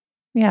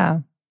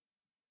 Yeah.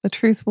 The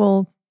truth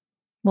will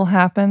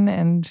happen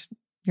and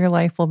your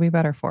life will be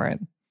better for it.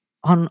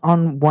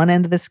 On one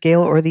end of the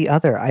scale or the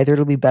other, either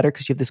it'll be better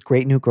because you have this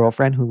great new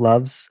girlfriend who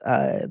loves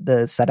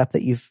the setup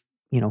that you've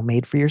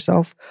made for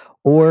yourself,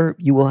 or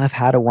you will have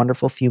had a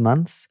wonderful few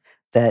months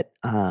that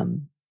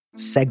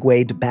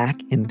segued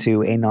back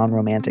into a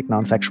non-romantic,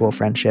 non-sexual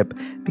friendship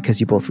because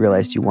you both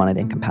realized you wanted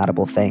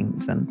incompatible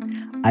things. And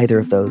either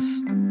of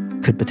those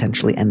could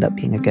potentially end up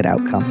being a good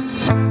outcome.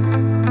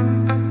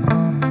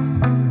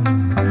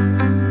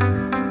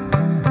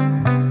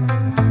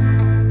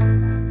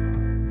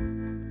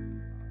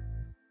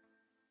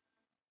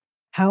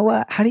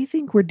 How do you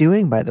think we're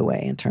doing, by the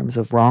way, in terms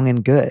of wrong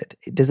and good?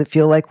 Does it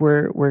feel like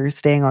we're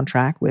staying on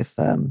track with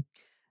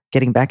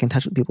getting back in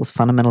touch with people's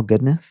fundamental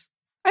goodness?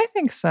 I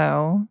think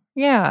so.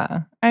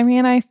 Yeah. I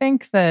mean, I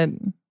think that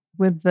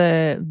with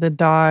the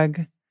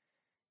dog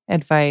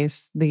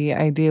advice, the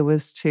idea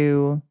was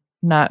to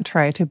not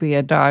try to be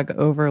a dog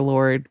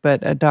overlord, but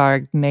a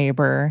dog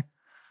neighbor,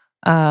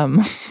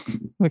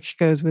 which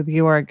goes with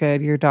you are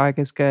good, your dog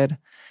is good.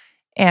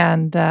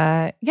 And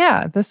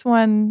this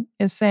one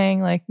is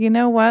saying like, you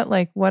know what,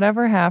 like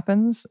whatever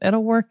happens,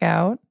 it'll work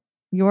out.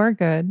 You are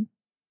good.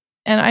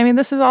 And I mean,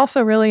 this is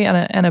also really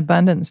an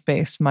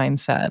abundance-based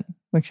mindset,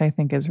 which I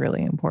think is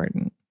really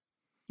important.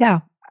 Yeah.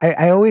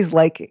 I always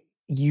like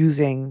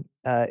using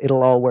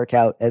it'll all work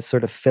out as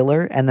sort of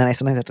filler. And then I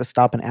sometimes have to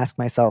stop and ask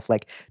myself,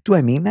 like, do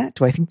I mean that?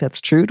 Do I think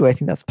that's true? Do I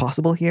think that's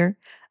possible here?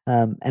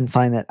 And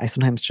find that I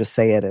sometimes just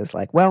say it as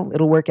like, well,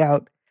 it'll work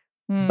out,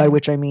 by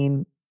which I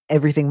mean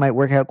everything might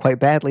work out quite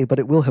badly, but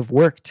it will have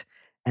worked,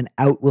 and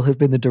out will have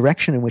been the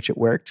direction in which it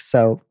worked.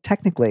 So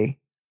technically,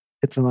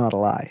 it's not a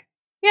lie.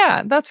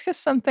 Yeah, that's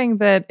just something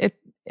that it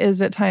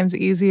is at times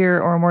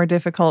easier or more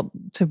difficult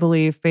to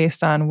believe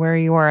based on where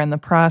you are in the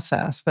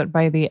process. But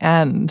by the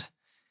end,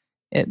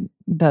 it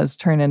does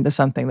turn into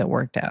something that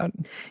worked out.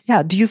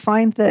 Yeah. Do you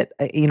find that,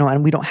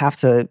 and we don't have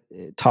to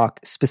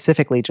talk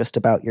specifically just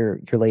about your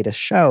latest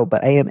show,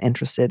 but I am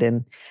interested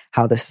in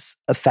how this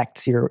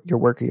affects your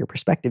work or your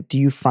perspective. Do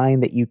you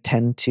find that you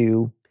tend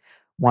to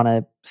want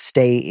to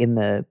stay in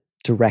the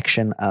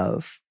direction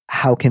of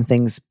how can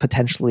things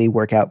potentially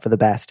work out for the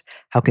best?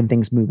 How can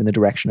things move in the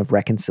direction of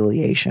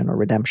reconciliation or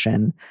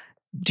redemption?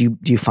 Do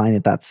you find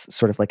that that's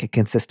sort of like a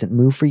consistent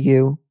move for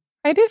you?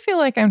 I do feel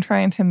like I'm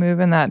trying to move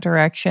in that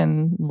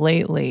direction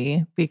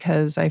lately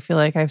because I feel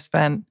like I've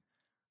spent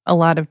a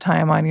lot of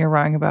time on You're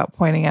Wrong about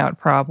pointing out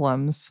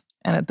problems.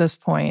 And at this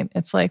point,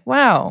 it's like,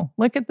 wow,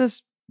 look at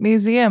this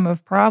museum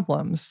of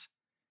problems.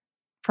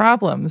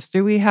 Problems.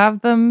 Do we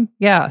have them?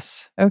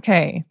 Yes.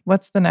 Okay.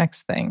 What's the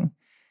next thing?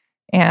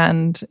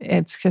 And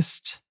it's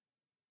just,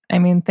 I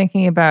mean,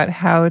 thinking about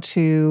how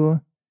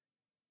to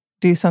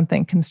do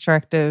something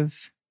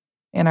constructive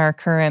in our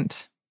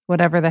current,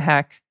 whatever the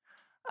heck.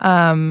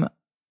 I'm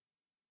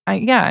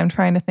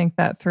trying to think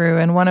that through.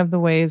 And one of the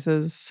ways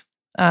is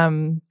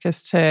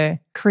just to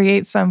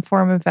create some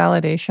form of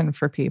validation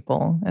for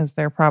people as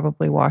they're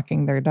probably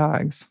walking their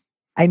dogs.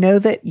 I know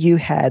that you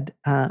had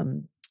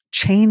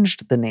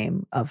changed the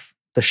name of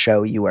the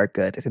show You Are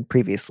Good. It had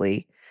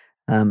previously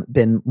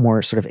been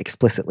more sort of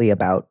explicitly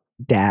about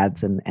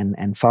dads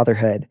and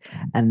fatherhood.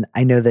 And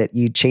I know that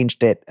you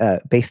changed it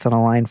based on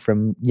a line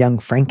from Young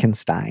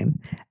Frankenstein.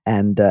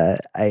 And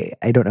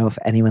I don't know if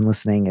anyone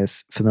listening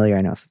is familiar.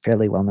 I know it's a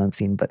fairly well-known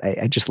scene, but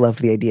I just loved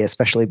the idea,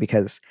 especially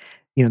because,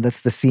 you know,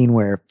 that's the scene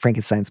where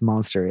Frankenstein's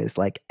monster is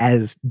like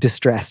as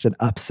distressed and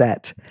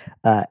upset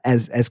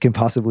as can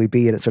possibly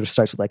be. And it sort of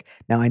starts with like,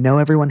 now I know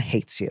everyone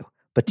hates you,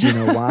 but do you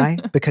know why?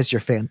 Because you're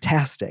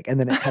fantastic. And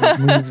then it kind of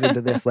moves into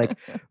this like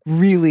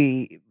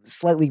really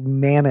slightly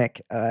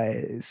manic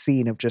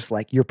scene of just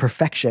like, you're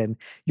perfection,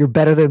 you're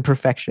better than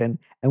perfection,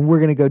 and we're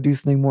going to go do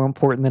something more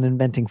important than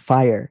inventing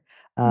fire.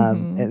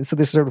 And so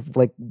this sort of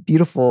like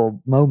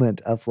beautiful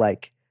moment of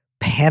like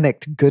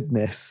panicked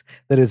goodness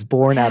that is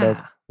born out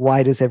of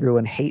why does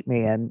everyone hate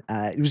me? And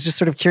it was just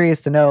sort of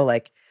curious to know,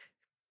 like,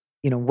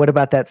 you know, what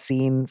about that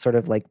scene sort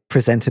of like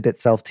presented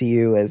itself to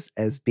you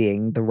as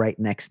being the right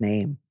next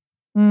name?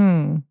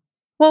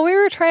 Well, we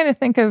were trying to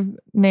think of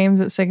names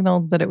that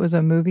signaled that it was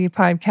a movie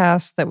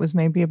podcast that was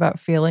maybe about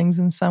feelings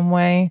in some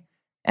way.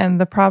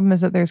 And the problem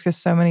is that there's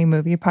just so many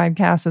movie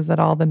podcasts is that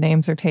all the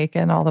names are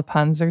taken, all the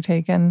puns are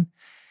taken.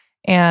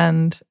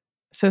 And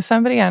so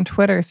somebody on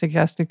Twitter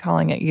suggested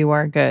calling it You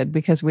Are Good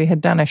because we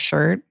had done a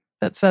shirt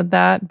that said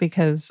that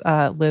because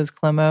Liz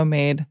Climo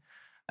made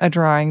a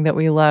drawing that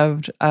we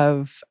loved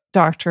of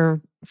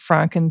Dr.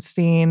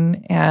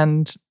 Frankenstein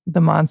and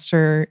the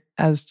monster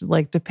as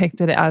like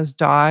depicted as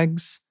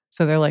dogs.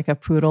 So they're like a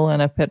poodle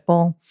and a pit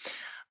bull.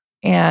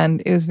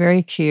 And it was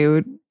very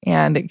cute.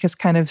 And it just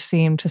kind of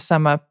seemed to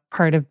sum up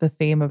part of the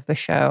theme of the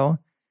show.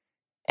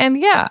 And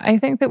yeah, I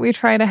think that we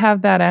try to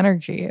have that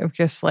energy of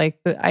just like,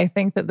 I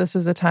think that this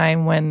is a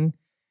time when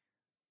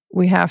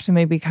we have to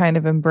maybe kind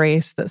of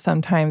embrace that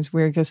sometimes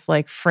we're just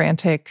like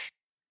frantic,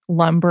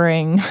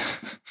 lumbering,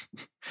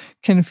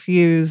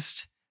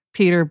 confused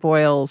Peter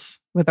Boyles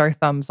with our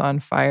thumbs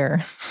on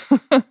fire.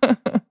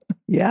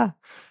 Yeah.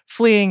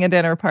 Fleeing a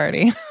dinner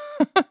party.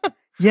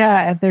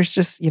 Yeah. And there's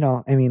just, you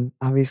know, I mean,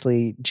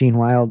 obviously Gene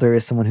Wilder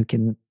is someone who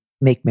can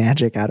make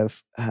magic out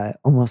of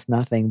almost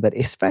nothing, but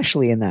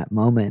especially in that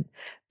moment,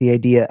 the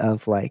idea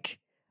of like,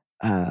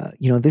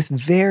 you know, this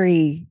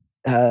very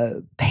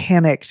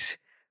panicked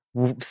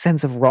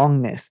sense of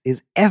wrongness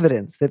is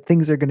evidence that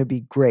things are going to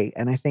be great.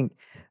 And I think,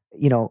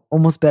 you know,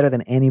 almost better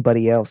than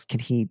anybody else can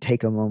he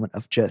take a moment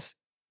of just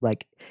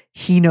like,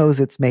 he knows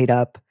it's made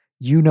up,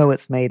 you know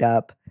it's made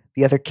up,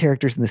 the other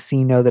characters in the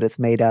scene know that it's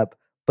made up,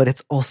 but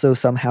it's also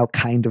somehow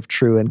kind of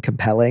true and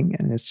compelling.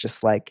 And it's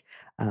just like,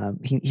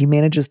 he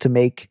manages to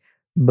make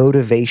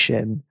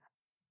motivation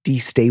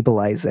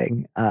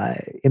destabilizing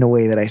in a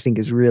way that I think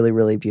is really,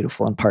 really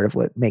beautiful and part of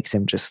what makes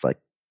him just like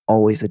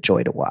always a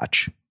joy to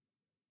watch.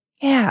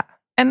 Yeah.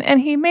 And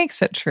he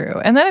makes it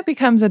true. And then it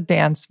becomes a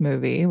dance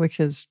movie, which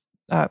is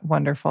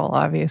wonderful,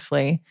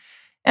 obviously.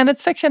 And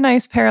it's such a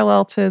nice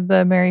parallel to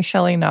the Mary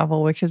Shelley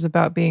novel, which is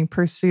about being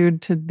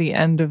pursued to the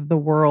end of the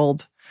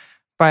world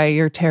by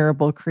your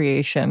terrible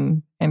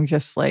creation. And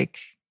just like,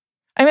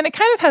 I mean, it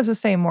kind of has the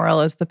same moral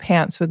as The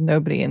Pants with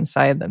Nobody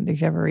Inside Them. Did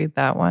you ever read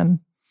that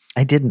one?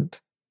 I didn't.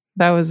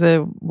 That was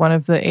one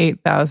of the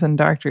 8,000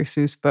 Dr.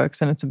 Seuss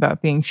books. And it's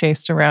about being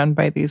chased around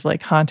by these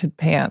like haunted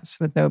pants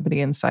with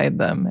nobody inside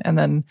them. And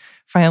then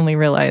finally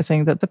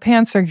realizing that the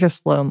pants are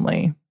just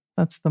lonely.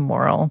 That's the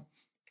moral.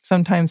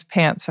 Sometimes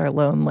pants are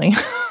lonely.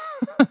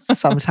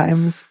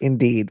 Sometimes,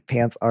 indeed,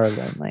 pants are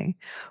lonely.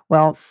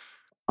 Well,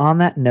 on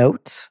that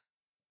note,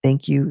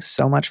 thank you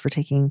so much for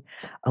taking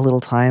a little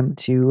time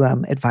to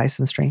advise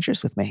some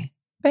strangers with me.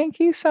 Thank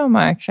you so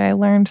much. I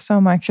learned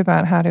so much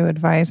about how to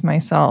advise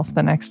myself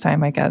the next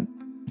time I get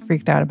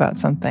freaked out about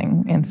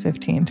something in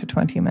 15 to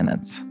 20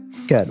 minutes.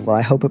 Good. Well,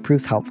 I hope it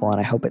proves helpful,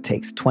 and I hope it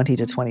takes 20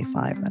 to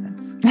 25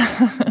 minutes.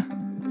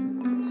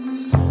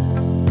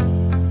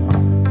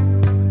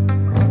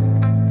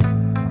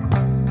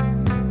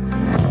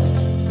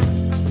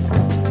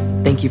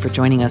 Thank you for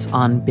joining us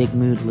on Big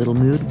Mood, Little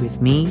Mood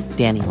with me,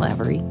 Danny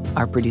Lavery.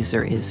 Our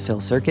producer is Phil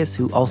Circus,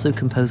 who also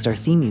composed our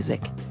theme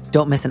music.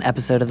 Don't miss an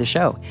episode of the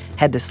show.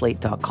 Head to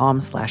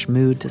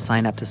slate.com/mood to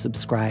sign up to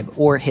subscribe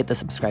or hit the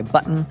subscribe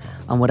button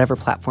on whatever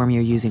platform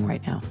you're using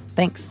right now.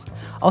 Thanks.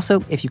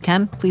 Also, if you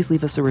can, please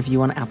leave us a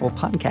review on Apple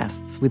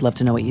Podcasts. We'd love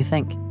to know what you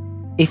think.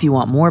 If you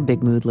want more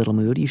Big Mood, Little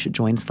Mood, you should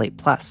join Slate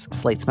Plus,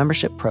 Slate's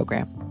membership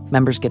program.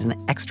 Members get an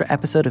extra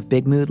episode of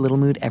Big Mood, Little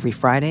Mood every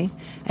Friday,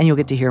 and you'll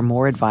get to hear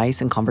more advice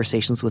and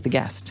conversations with a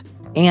guest.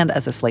 And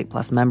as a Slate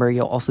Plus member,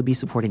 you'll also be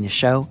supporting the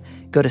show.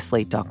 Go to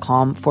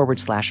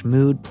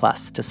slate.com/mood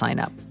plus to sign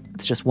up.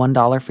 It's just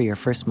 $1 for your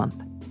first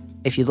month.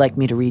 If you'd like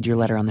me to read your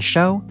letter on the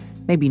show,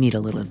 maybe you need a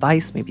little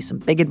advice, maybe some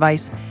big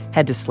advice,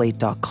 head to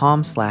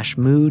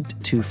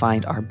slate.com/mood to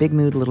find our Big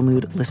Mood, Little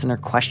Mood listener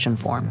question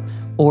form,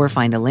 or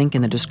find a link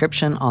in the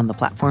description on the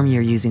platform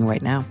you're using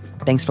right now.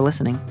 Thanks for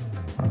listening.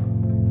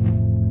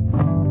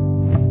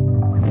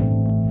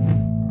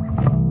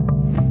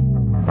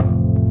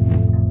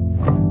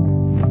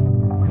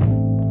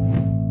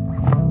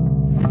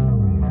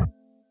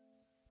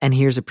 And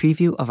here's a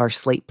preview of our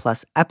Slate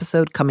Plus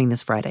episode coming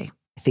this Friday.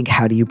 I think,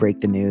 how do you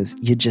break the news?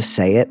 You just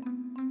say it.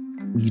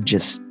 You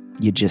just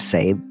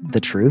say the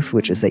truth,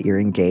 which is that you're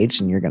engaged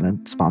and you're going to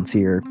sponsor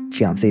your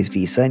fiance's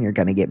visa and you're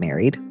going to get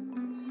married.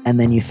 And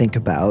then you think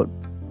about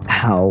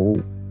how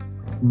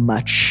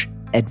much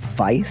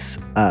advice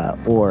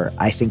or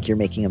I think you're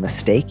making a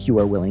mistake you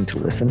are willing to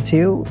listen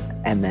to.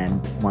 And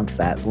then once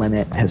that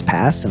limit has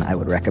passed, and I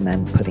would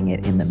recommend putting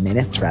it in the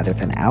minutes rather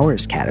than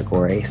hours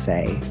category,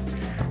 say,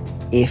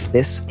 if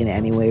this in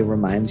any way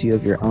reminds you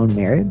of your own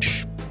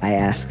marriage, I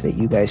ask that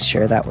you guys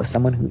share that with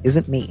someone who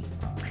isn't me.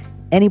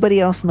 Anybody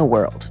else in the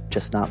world,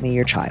 just not me,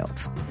 your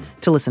child.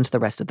 To listen to the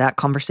rest of that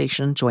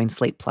conversation, join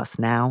Slate Plus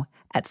now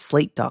at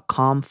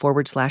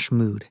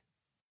slate.com/mood.